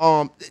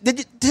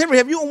 Henry,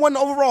 have you won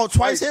overall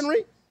twice,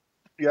 Henry?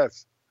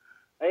 Yes.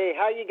 Hey,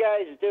 how you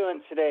guys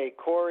doing today?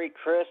 Corey,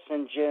 Chris,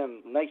 and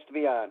Jim. Nice to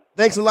be on.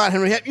 Thanks a lot,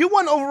 Henry. You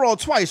won overall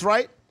twice,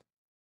 right?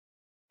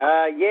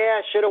 Yeah,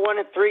 should have won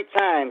it 3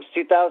 times.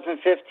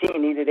 2015,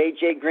 needed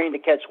A.J. Green to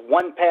catch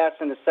one pass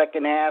in the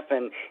second half,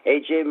 and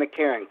A.J.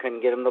 McCarron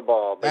couldn't get him the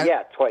ball. But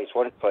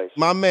won it twice.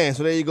 My man,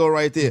 so there you go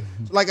right there.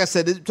 So like I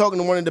said, this is talking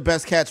to one of the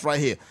best cats right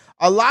here.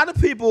 A lot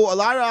of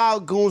our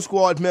Goon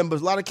Squad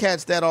members, a lot of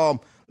cats that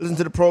listen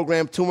to the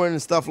program, touring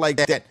and stuff like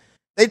that,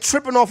 they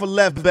tripping off a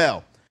Lev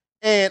Bell.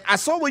 And I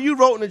saw what you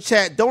wrote in the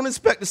chat, don't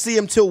expect to see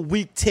him till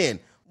week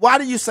 10. Why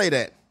do you say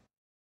that?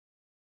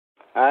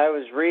 I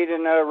was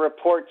reading a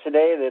report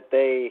today that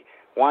they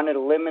wanted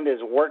to limit his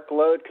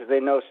workload because they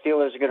know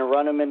Steelers are going to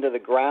run him into the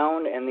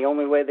ground, and the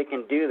only way they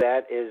can do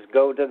that is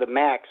go to the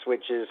max,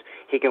 which is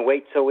he can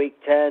wait till week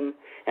 10,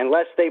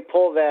 unless they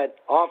pull that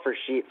offer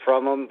sheet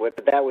from him, but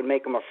that would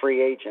make him a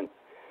free agent.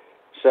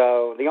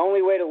 So the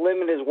only way to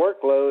limit his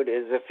workload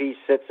is if he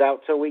sits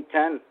out till week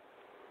 10.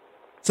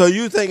 So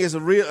you think it's a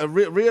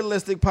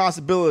realistic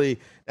possibility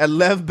that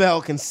Lev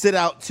Bell can sit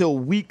out till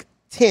week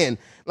 10?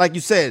 Like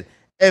you said,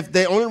 if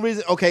the only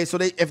reason,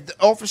 if the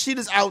offer sheet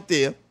is out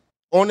there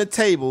on the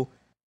table,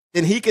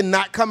 then he can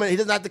not come in. He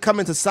doesn't have to come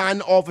in to sign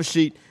the offer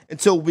sheet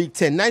until week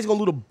 10. Now he's going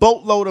to lose a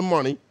boatload of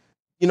money.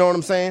 You know what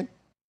I'm saying?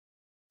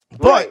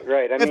 But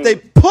right. if they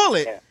pull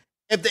it,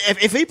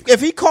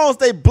 if he calls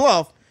they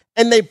bluff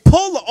and they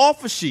pull the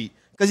offer sheet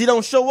because he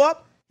don't show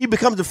up, he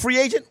becomes a free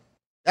agent.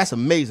 That's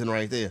amazing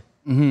right there.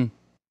 Mm-hmm.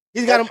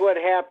 That's what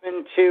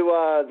happened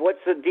to what's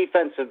the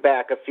defensive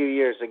back a few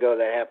years ago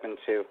that happened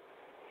to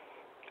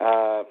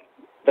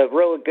the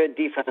real good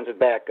defensive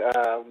back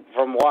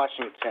from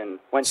Washington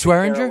went to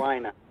Swearinger?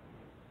 Carolina.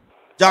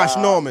 Josh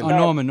Norman.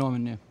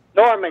 Norman, yeah.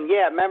 Norman,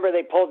 yeah. Remember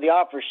they pulled the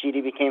offer sheet.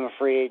 He became a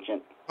free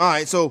agent. All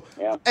right, so,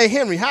 hey,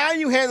 Henry, how are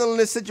you handling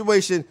this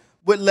situation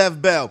with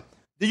Lev Bell?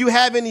 Do you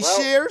have any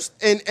shares?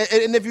 And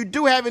if you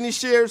do have any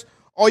shares,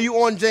 are you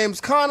on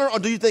James Conner, or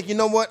do you think, you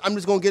know what, I'm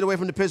just going to get away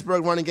from the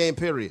Pittsburgh running game,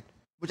 period?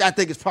 Which I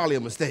think is probably a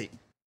mistake.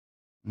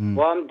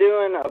 Well, I'm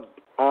doing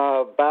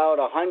about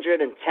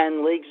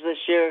 110 leagues this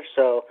year,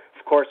 so,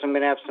 of course, I'm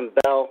going to have some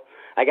Bell.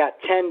 I got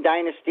 10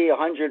 Dynasty,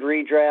 100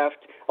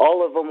 redraft,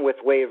 all of them with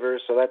waivers,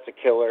 so that's a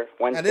killer.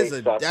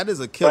 That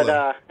is a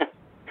killer.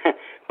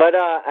 But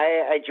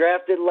I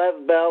drafted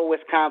Lev Bell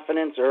with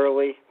confidence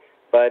early.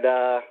 But,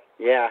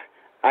 yeah,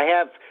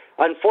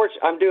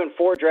 I'm doing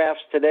 4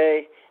 drafts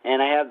today,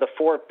 and I have the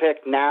 4th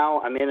pick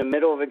now. I'm in the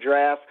middle of a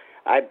draft.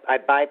 I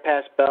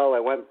bypassed Bell. I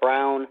went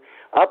Brown.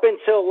 Up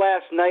until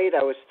last night,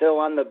 I was still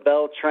on the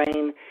Bell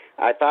train.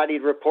 I thought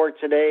he'd report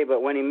today,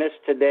 but when he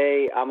missed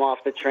today, I'm off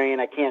the train.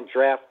 I can't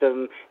draft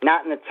him,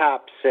 not in the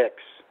top 6.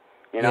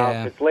 You know,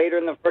 Yeah. it's later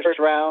in the first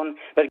round.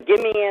 But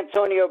give me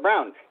Antonio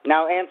Brown.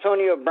 Now,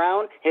 Antonio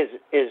Brown, his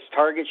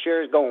target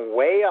share is going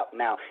way up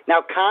now.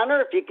 Now,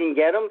 Connor, if you can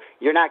get him,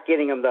 you're not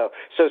getting him, though.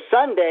 So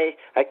Sunday,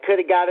 I could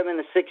have got him in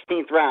the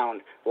 16th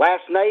round.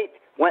 Last night,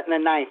 went in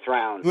the 9th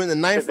round. You went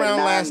in the 9th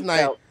round last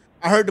night.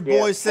 I heard the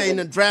boys say in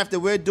the draft that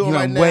we're doing You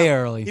right went now. way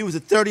early. He was the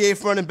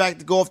 38th running back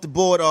to go off the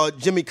board,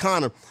 Jimmy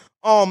Connor.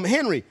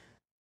 Henry,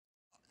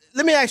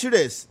 let me ask you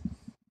this.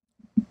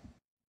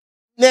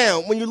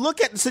 Now, when you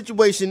look at the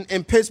situation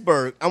in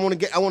Pittsburgh, I want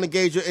to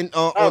gauge you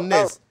on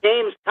this.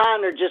 James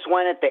Conner just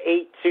went at the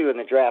 8-2 in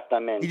the draft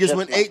I'm in. He just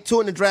went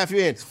 8-2 in the draft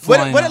you're in.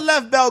 Where did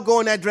Lev Bell go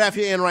in that draft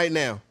you're in right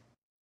now?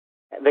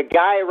 The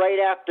guy right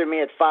after me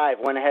at 5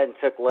 went ahead and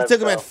took Lev You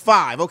took him Bell. at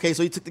 5. Okay,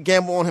 so you took the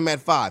gamble on him at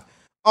 5.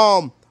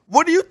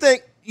 What do you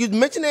think? You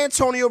mentioned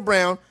Antonio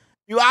Brown.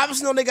 You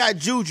obviously know they got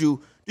Juju.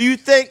 Do you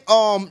think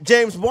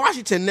James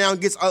Washington now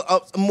gets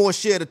a more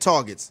share of the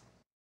targets?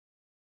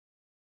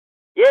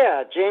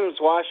 Yeah, James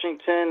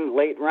Washington,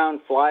 late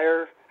round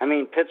flyer. I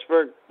mean,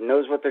 Pittsburgh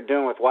knows what they're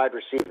doing with wide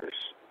receivers.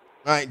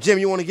 All right, Jim,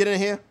 you want to get in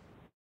here?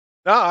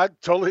 No, I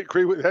totally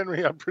agree with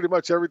Henry on pretty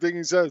much everything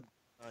he said.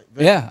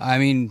 Yeah, I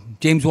mean,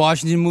 James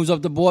Washington moves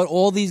up the board.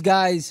 All these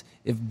guys,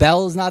 if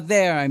Bell is not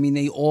there, I mean,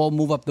 they all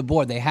move up the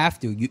board. They have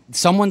to.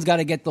 Someone's got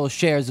to get those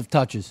shares of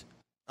touches.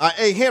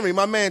 Hey, Henry,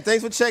 my man,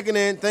 thanks for checking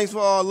in. Thanks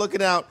for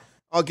looking out,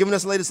 giving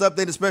us the latest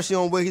update, especially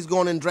on where he's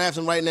going in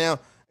drafting right now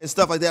and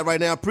stuff like that right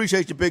now.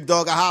 Appreciate you, big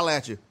dog. I'll holler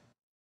at you.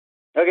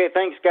 Okay,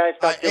 thanks, guys.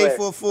 Talk to you later.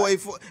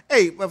 844-84.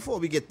 Hey, before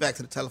we get back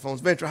to the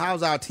telephones, Venture,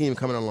 how's our team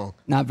coming along?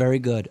 Not very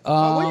good.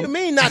 What do you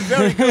mean not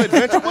very good,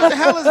 Venture? What the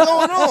hell is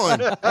going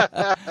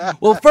on?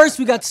 Well, first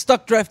we got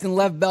stuck drafting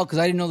Lev Bell because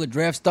I didn't know the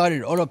draft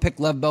started. Auto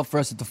picked Lev Bell for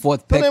us at the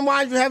 4th pick. So then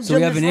why did you have So Jim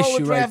we have an just roll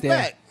issue with right draft there.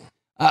 back?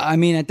 I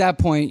mean, at that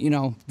point,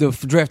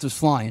 the draft was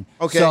flying.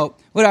 Okay. So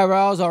whatever,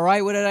 I was all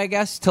right with it, I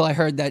guess, till I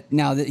heard that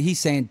now that he's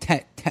saying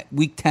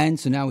week 10,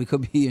 so now we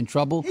could be in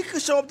trouble. He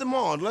could show up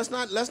tomorrow. Let's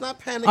not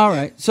panic. All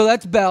right, so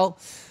that's Bell.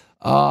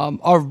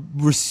 Our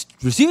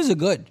receivers are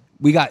good.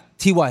 We got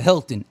T.Y.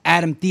 Hilton,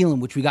 Adam Thielen,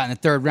 which we got in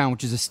the 3rd round,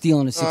 which is a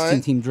steal in a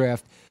 16-team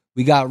draft.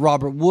 We got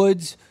Robert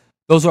Woods.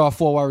 Those are our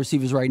 4 wide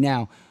receivers right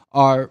now.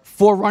 Our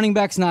 4 running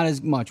backs, not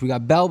as much. We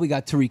got Bell. We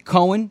got Tariq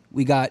Cohen.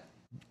 We got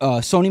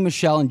Sony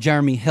Michel and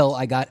Jeremy Hill.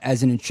 I got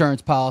as an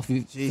insurance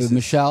policy for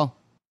Michelle.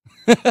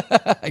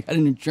 I got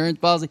an insurance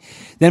policy.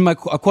 Then our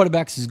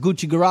quarterbacks is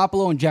Gucci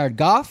Garoppolo and Jared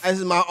Goff. This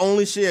is my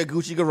only share of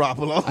Gucci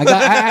Garoppolo. I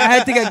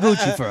had to get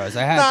Gucci for us.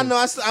 I don't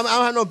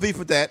have no beef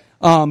with that.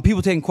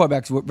 People taking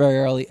quarterbacks very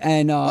early.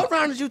 And what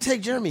round did you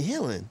take Jeremy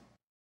Hill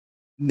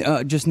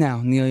in? Just now,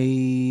 in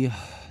the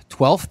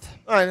 12th.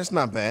 All right, that's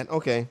not bad.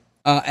 Okay.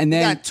 And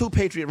then you got 2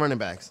 Patriot running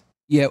backs.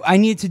 Yeah, I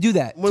need to do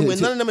that. When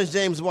none of them is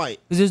James White.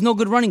 Because there's no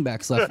good running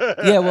backs left.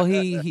 Yeah, well,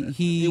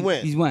 he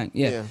went. He's went,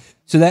 yeah.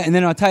 So that, and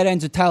then our tight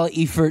ends are Tyler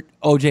Eifert,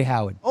 O.J.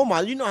 Howard. Oh,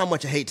 my, you know how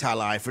much I hate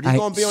Tyler Eifert. He's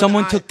going to be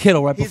someone took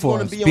Kittle right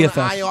before us. He's going to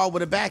be on the IR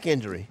with a back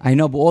injury. I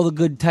know, but all the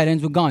good tight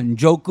ends were gone.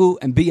 Njoku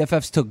and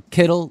BFFs took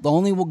Kittle. The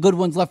only good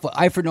ones left were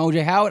Eifert and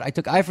O.J. Howard. I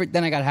took Eifert,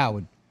 then I got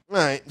Howard. All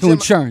right. To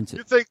insurance.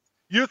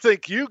 You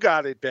think you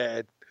got it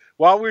bad.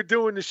 While we're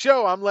doing the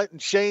show, I'm letting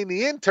Shane,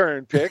 the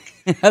intern, pick.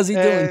 How's he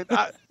doing?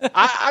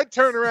 I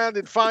turn around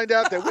and find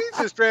out that we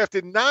just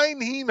drafted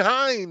Nyheim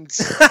Hines.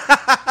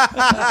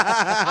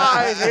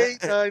 I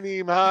hate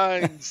Nyheim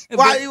Hines.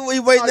 Why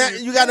you wait?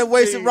 You got to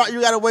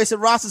waste a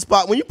roster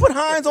spot. When you put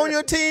Hines on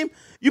your team,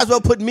 You might as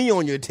well put me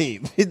on your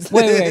team.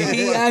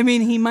 Wait.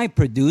 He might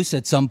produce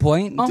at some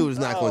point. Dude is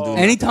not going to do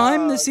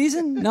anytime this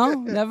season. No,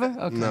 never.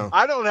 Okay. No.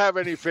 I don't have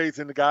any faith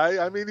in the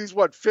guy. I mean, he's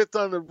fifth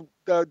on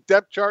the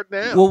depth chart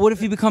now. Well, what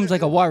if he becomes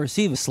like a wide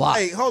receiver slot?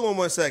 Hey, hold on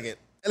 1 second.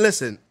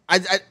 Listen, I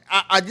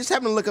just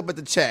happened to look up at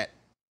the chat,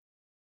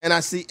 and I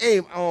see, hey,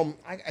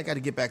 I got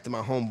to get back to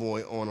my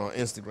homeboy on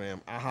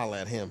Instagram. I holler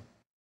at him.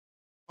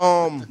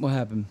 What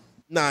happened?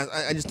 Nah,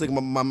 I just look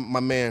at my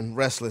man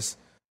Restless.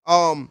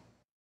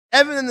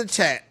 Evan in the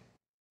chat,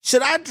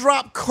 should I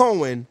drop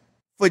Cohen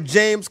for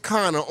James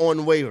Conner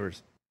on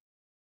waivers?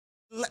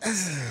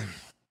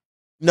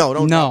 No,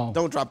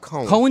 don't drop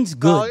Cohen. Cohen's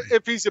good.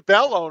 If he's a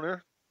Bell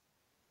owner.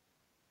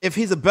 If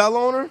he's a Bell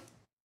owner?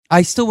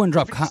 I still wouldn't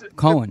drop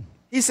Cohen.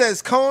 He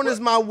says, Cohen is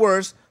my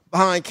worst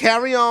behind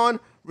Carry-On,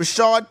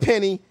 Rashard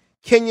Penny,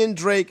 Kenyon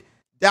Drake,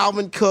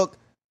 Dalvin Cook,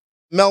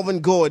 Melvin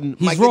Gordon.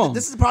 He's wrong.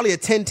 This is probably a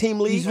 10-team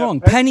league. He's wrong.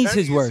 Penny's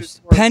his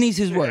worst. Penny's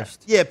his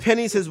worst. Yeah,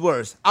 Penny's his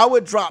worst. I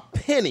would drop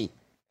Penny,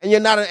 and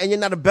you're not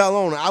a Bell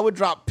owner. I would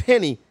drop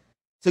Penny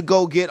to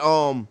go get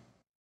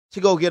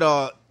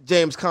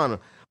James Conner.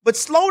 But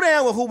slow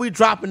down with who we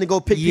dropping to go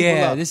pick people up.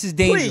 Yeah, this is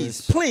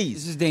dangerous. Please.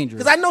 This is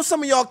dangerous. Because I know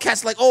some of y'all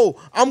cats like,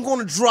 I'm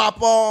gonna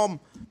drop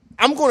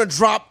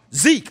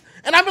Zeke.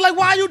 And I'd be like,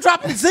 why are you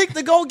dropping Zeke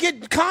to go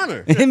get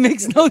Conner? It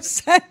makes no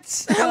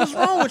sense. What the hell is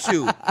wrong with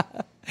you?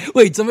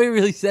 Wait, somebody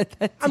really said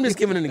that? I'm just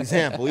giving an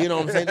example. You know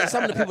what I'm saying? There's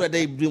some of the people that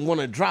they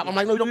want to drop. I'm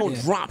like, no, you don't want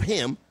to drop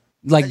him.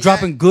 Like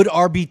dropping good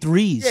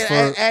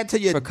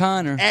RB3s for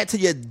Conner. Add to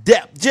your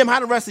depth. Jim, how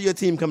the rest of your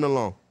team coming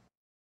along?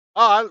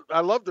 Oh,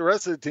 I love the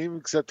rest of the team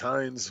except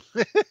Hines.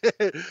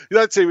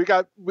 Let's see. We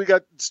got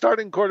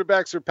starting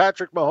quarterbacks for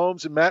Patrick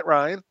Mahomes and Matt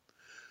Ryan.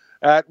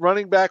 At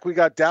running back, we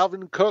got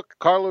Dalvin Cook,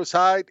 Carlos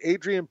Hyde,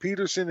 Adrian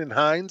Peterson, and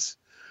Hines.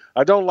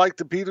 I don't like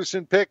the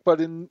Peterson pick, but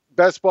in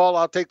best ball,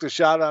 I'll take the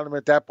shot on him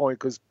at that point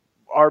because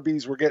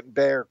RBs were getting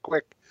bare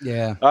quick.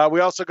 Yeah. We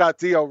also got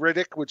Theo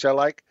Riddick, which I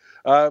like.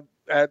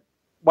 At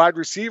wide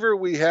receiver,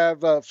 we have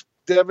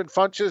Devin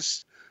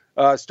Funchess,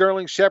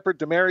 Sterling Shepard,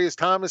 Demaryius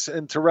Thomas,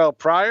 and Terrell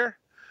Pryor.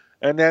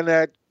 And then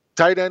at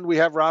tight end, we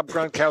have Rob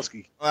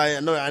Gronkowski. I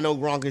know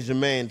Gronk is your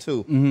man,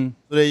 too. Mm-hmm.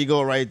 So there you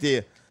go right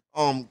there.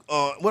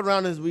 What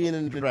round is we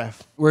in the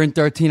draft? We're in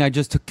 13. I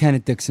just took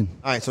Kenneth Dixon.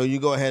 All right, so you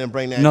go ahead and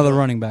bring that. Another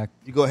running back.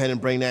 You go ahead and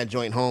bring that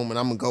joint home, and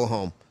I'm going to go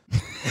home.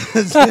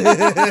 This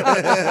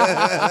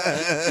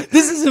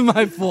isn't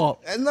my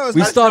fault. No,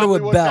 we started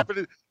with Bell.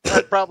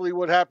 That's probably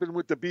what happened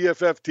with the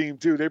BFF team,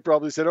 too. They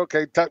probably said,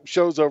 okay,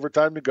 show's over,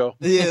 time to go.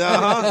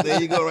 Yeah,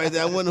 there you go right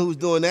there. I wonder who's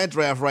doing that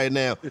draft right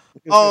now.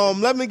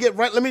 Let me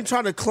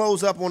try to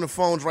close up on the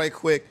phones right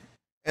quick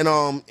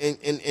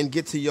and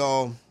get to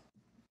y'all.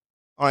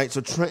 All right,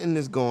 so Trenton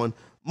is gone.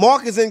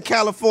 Mark is in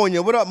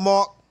California. What up,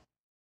 Mark?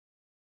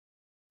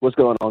 What's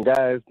going on,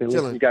 guys? Been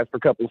listening to you guys for a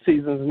couple of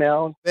seasons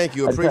now. Thank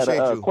you. I just had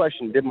a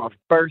question. Did my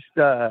first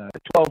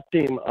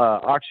 12-team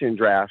auction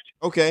draft.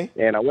 Okay.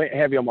 And I went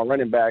heavy on my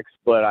running backs,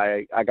 but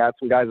I got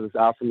some guys that's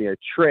offered me a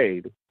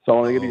trade. So I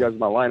want to give you guys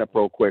my lineup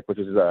real quick, which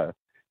is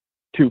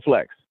 2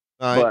 flex.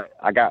 All right. But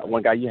I got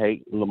one guy you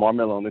hate, Lamar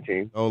Miller, on the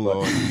team. Oh,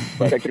 Lord.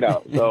 But check it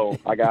out. So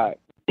I got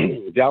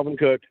Dalvin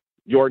Cook,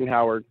 Jordan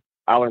Howard,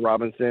 Allen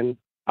Robinson,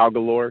 Al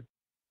Galore,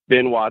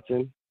 Ben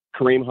Watson,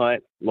 Kareem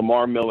Hunt,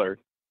 Lamar Miller.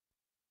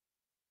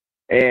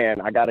 And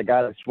I got a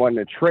guy that's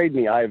wanting to trade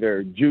me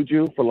either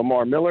Juju for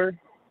Lamar Miller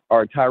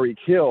or Tyreek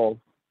Hill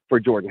for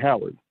Jordan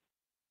Howard.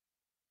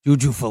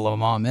 Juju for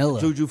Lamar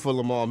Miller. Juju for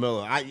Lamar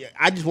Miller.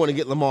 I just want to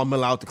get Lamar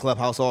Miller out the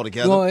clubhouse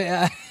altogether. Well,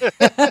 yeah.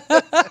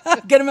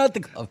 Get him out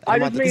the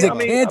clubhouse. He's a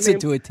cancer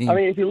to a team. I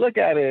mean, if you look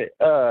at it,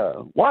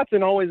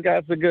 Watson always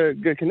got a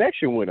good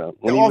connection with him.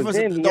 The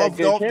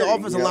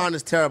offensive line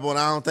is terrible, and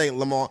I don't think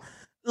Lamar.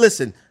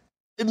 Listen,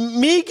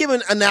 me giving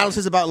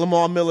analysis about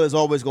Lamar Miller is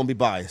always going to be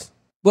biased.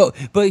 Well,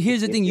 but here's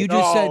the thing. You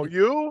just said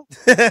you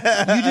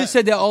just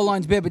said that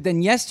O-line's bad, but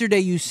then yesterday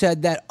you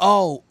said that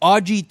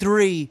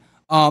RG3.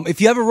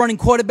 If you have a running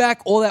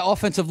quarterback, all that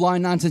offensive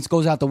line nonsense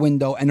goes out the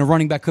window, and the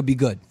running back could be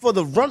good. For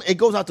the run, it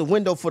goes out the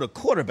window for the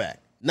quarterback,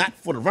 not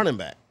for the running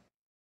back.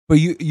 But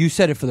you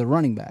said it for the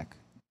running back.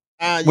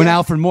 When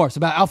Alfred Morris,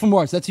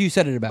 that's who you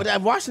said it about.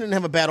 But Washington didn't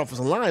have a bad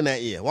offensive line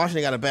that year.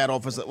 Washington got a bad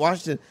offensive.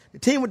 The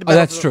team with the bad.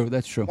 That's true.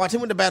 That's true. The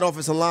team with the bad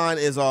offensive line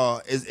is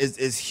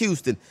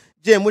Houston.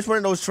 Jim, which one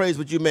of those trades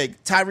would you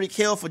make? Tyreek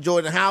Hill for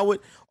Jordan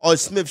Howard or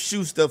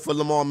Smith-Schuster for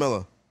Lamar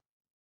Miller?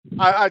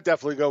 I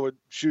definitely go with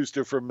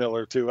Schuster for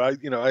Miller too.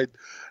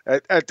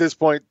 At this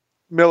point,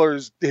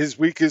 Miller's his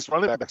weakest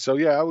running back. So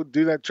yeah, I would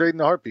do that trade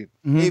in a heartbeat.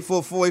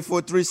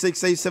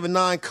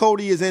 844-843-6879.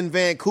 Cody is in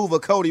Vancouver.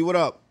 Cody, what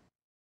up?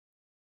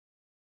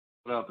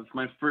 What up? It's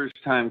my first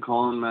time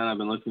calling, man. I've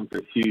been listening for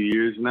a few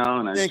years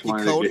now, and I just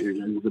wanted to get your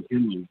guys'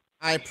 opinion.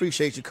 I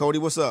appreciate you, Cody.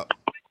 What's up?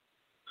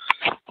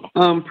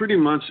 Pretty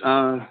much.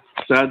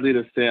 Sadly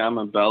to say, I'm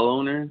a Bell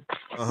owner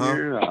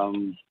here.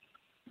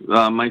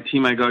 My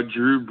team, I got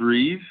Drew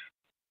Brees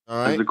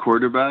as a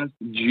quarterback,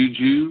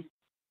 Juju,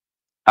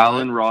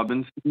 Allen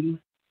Robinson,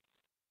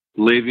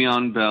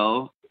 Le'Veon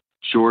Bell,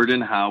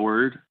 Jordan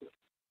Howard,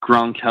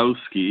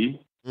 Gronkowski,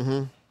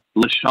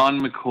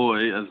 LaShawn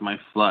McCoy as my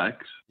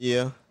flex.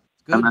 Yeah.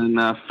 And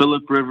then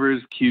Phillip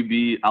Rivers,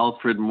 QB,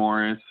 Alfred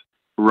Morris,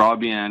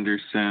 Robbie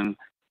Anderson,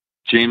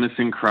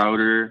 Jamison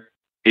Crowder,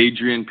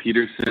 Adrian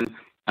Peterson.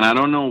 And I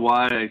don't know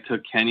why I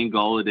took Kenny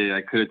Golladay.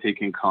 I could have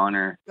taken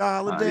Connor.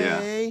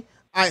 Golladay. Yeah.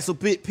 All right, so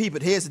peep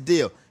it. Here's the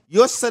deal.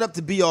 You're set up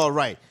to be all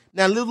right.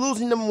 Now,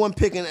 losing number one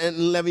pick in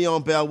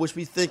Le'Veon Bell, which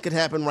we think could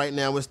happen right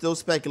now. We're still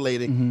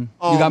speculating.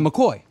 Mm-hmm. You got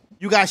McCoy.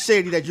 You got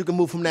Shady that you can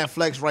move from that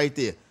flex right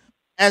there.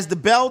 As the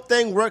Bell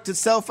thing worked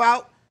itself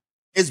out,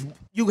 is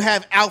you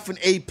have Alf and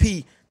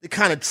AP to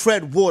kind of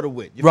tread water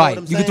with. You know what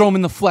I'm You can throw them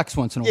in the flex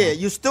once in a while. Yeah,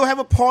 you still have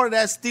a part of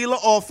that Steeler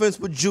offense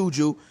with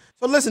Juju.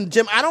 So listen,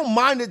 Jim, I don't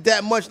mind it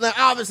that much. Now,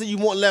 obviously, you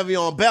want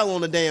Le'Veon Bell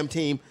on the damn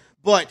team,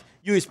 but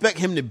you expect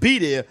him to be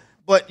there.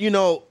 But, you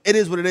know, it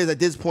is what it is at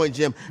this point,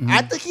 Jim. Mm-hmm.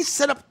 I think he's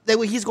set up that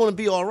way he's going to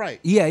be all right.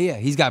 Yeah.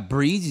 He's got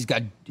Breeze.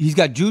 He's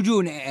got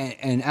Juju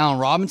and Allen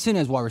Robinson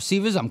as wide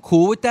receivers. I'm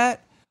cool with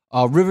that.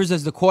 Rivers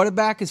as the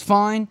quarterback is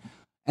fine.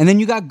 And then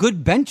you got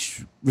good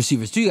bench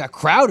receivers, too. You got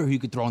Crowder, who you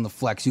could throw in the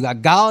flex. You got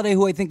Golladay,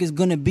 who I think is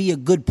going to be a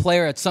good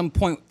player at some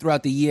point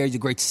throughout the year. He's a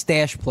great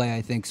stash play,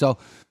 I think. So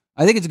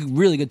I think it's a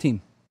really good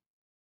team.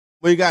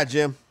 What you got,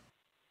 Jim?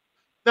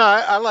 No,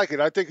 I like it.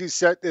 I think he's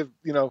set. If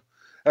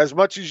as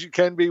much as you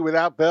can be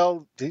without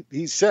Bell,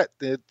 he's set.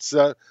 It's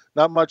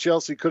not much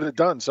else he could have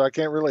done, so I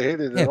can't really hate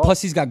it at all.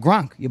 Plus he's got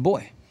Gronk, your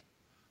boy.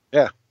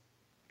 Yeah.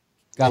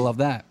 Gotta love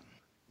that.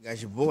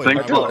 That's your boy.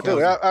 Thank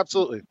you.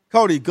 Absolutely.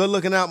 Cody, good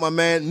looking out, my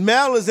man.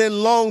 Mel is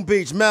in Long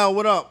Beach. Mel,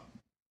 what up?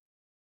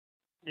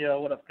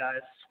 Yo, what up, guys?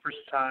 First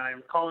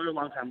time caller,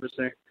 long time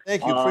listener.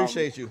 Thank you.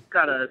 Appreciate you.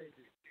 Got a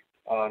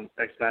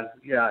thanks, man.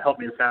 Yeah, helped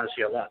me in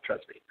fantasy a lot,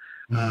 trust me.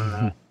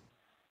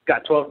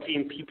 Got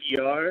 12-team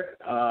PPR.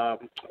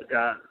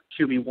 Got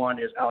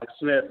QB1 is Alex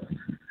Smith.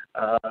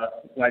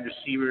 Wide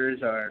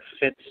receivers are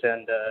Fitz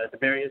and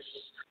Demarius.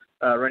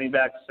 Running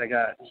backs, I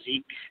got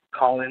Zeke,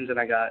 Collins, and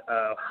I got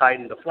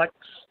Hyde in the flex.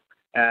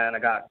 And I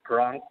got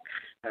Gronk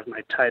as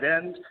my tight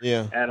end.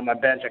 Yeah. And on my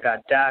bench, I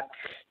got Dak,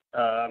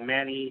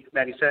 Manny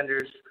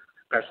Sanders,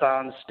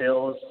 Garcon,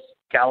 Stills,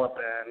 Gallup,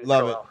 and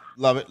Love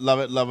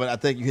Crowell. it. I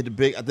think you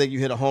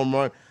hit a home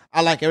run.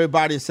 I like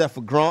everybody except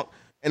for Gronk.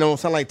 And it don't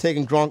sound like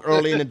taking Gronk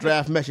early in the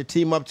draft, mess your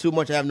team up too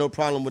much. I have no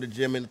problem with it,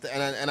 Jim. And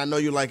I know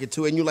you like it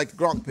too. And you like the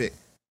Gronk pick.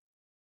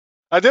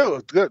 I do.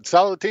 It's good.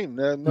 Solid team.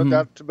 No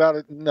doubt about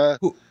it. And,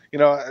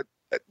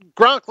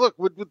 Gronk, look,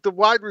 with the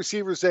wide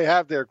receivers they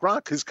have there,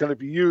 Gronk is going to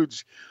be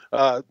huge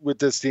with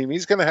this team.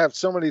 He's going to have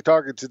so many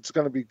targets. It's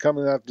going to be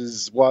coming out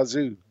his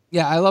wazoo.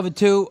 Yeah, I love it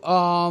too.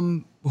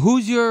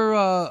 Who's your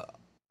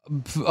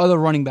other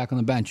running back on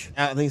the bench?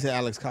 I think he said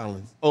Alex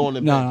Collins. Oh, on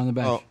the bench. No, on the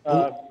bench.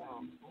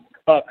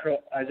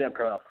 Isaiah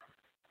Crowell.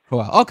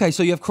 Okay,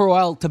 so you have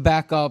Crowell to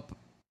back up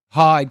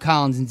Hyde,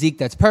 Collins, and Zeke.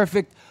 That's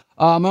perfect.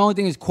 My only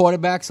thing is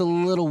quarterback's a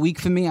little weak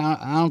for me.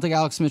 I don't think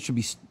Alex Smith should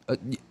be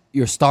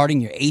your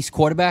ace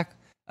quarterback.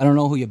 I don't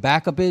know who your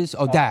backup is.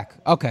 Dak.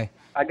 Okay.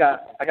 I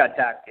got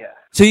Dak, yeah.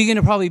 So you're going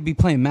to probably be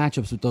playing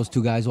matchups with those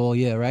two guys all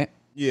year, right?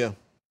 Yeah.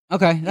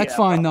 Okay, that's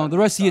fine, though. The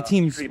rest of your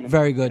team's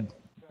very good.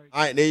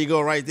 All right, there you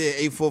go right there,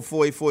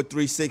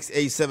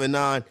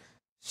 844-843-6879.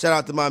 Shout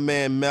out to my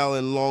man Mel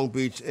in Long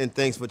Beach, and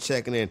thanks for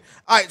checking in.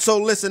 All right, so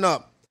listen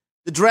up.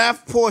 The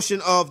draft portion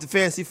of the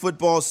fantasy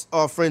football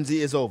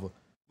frenzy is over.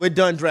 We're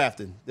done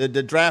drafting. The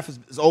draft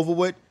is over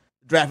with.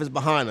 The draft is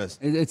behind us.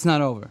 It's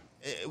not over.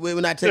 We're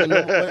not taking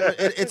no more.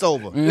 It's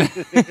over.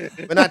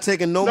 We're not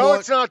taking no more. No,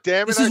 it's not,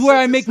 damn it. This is where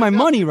I make my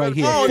money right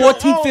here.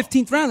 14th,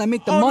 15th round, I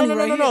make the money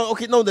right here. No.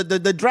 Okay, no,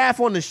 the draft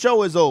on the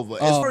show is over.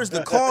 As far as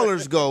the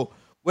callers go,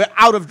 we're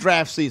out of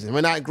draft season.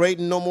 We're not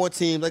grading no more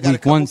teams. I got a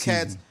couple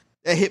cats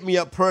that hit me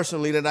up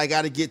personally that I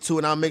got to get to,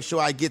 and I'll make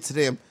sure I get to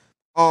them.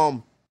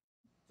 So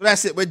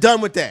that's it. We're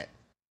done with that.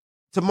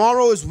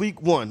 Tomorrow is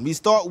week 1. We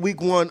start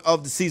week 1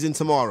 of the season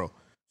tomorrow.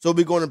 So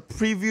we're going to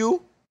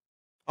preview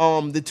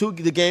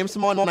the games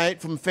tomorrow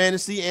night from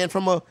fantasy and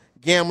from a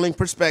gambling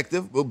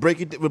perspective. We'll break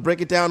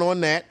it down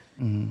on that.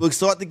 Mm-hmm. We'll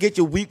start to get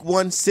your week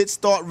 1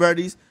 sit-start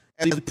readies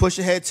as we push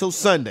ahead till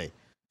Sunday.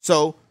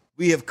 So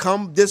we have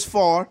come this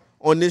far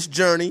on this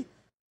journey.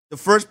 The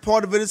first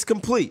part of it is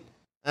complete.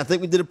 I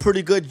think we did a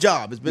pretty good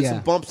job. There's been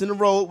some bumps in the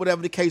road,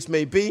 whatever the case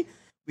may be.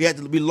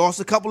 We lost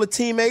a couple of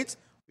teammates.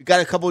 We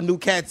got a couple of new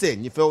cats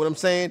in. You feel what I'm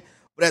saying?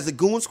 But as a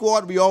goon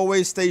squad, we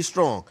always stay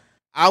strong.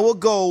 Our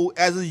goal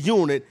as a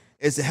unit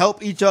is to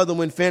help each other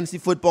win fantasy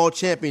football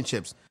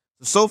championships.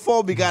 So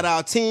far, we got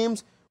our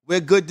teams. We're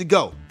good to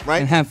go, right?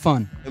 And have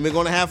fun. And we're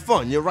going to have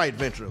fun. You're right,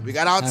 Ventura. We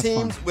got our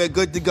teams. We're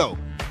good to go.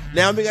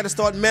 Now we got to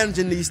start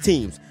managing these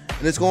teams.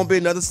 And it's going to be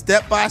another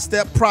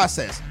step-by-step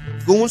process.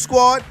 Goon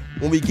Squad,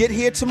 when we get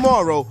here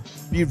tomorrow,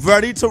 be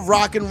ready to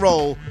rock and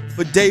roll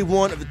for day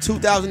 1 of the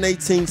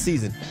 2018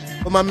 season.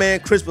 For my man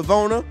Chris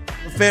Pavona,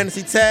 for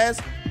Fantasy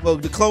Taz, well,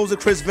 the closer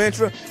Chris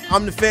Ventura,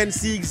 I'm the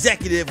fantasy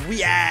executive.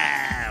 We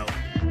are.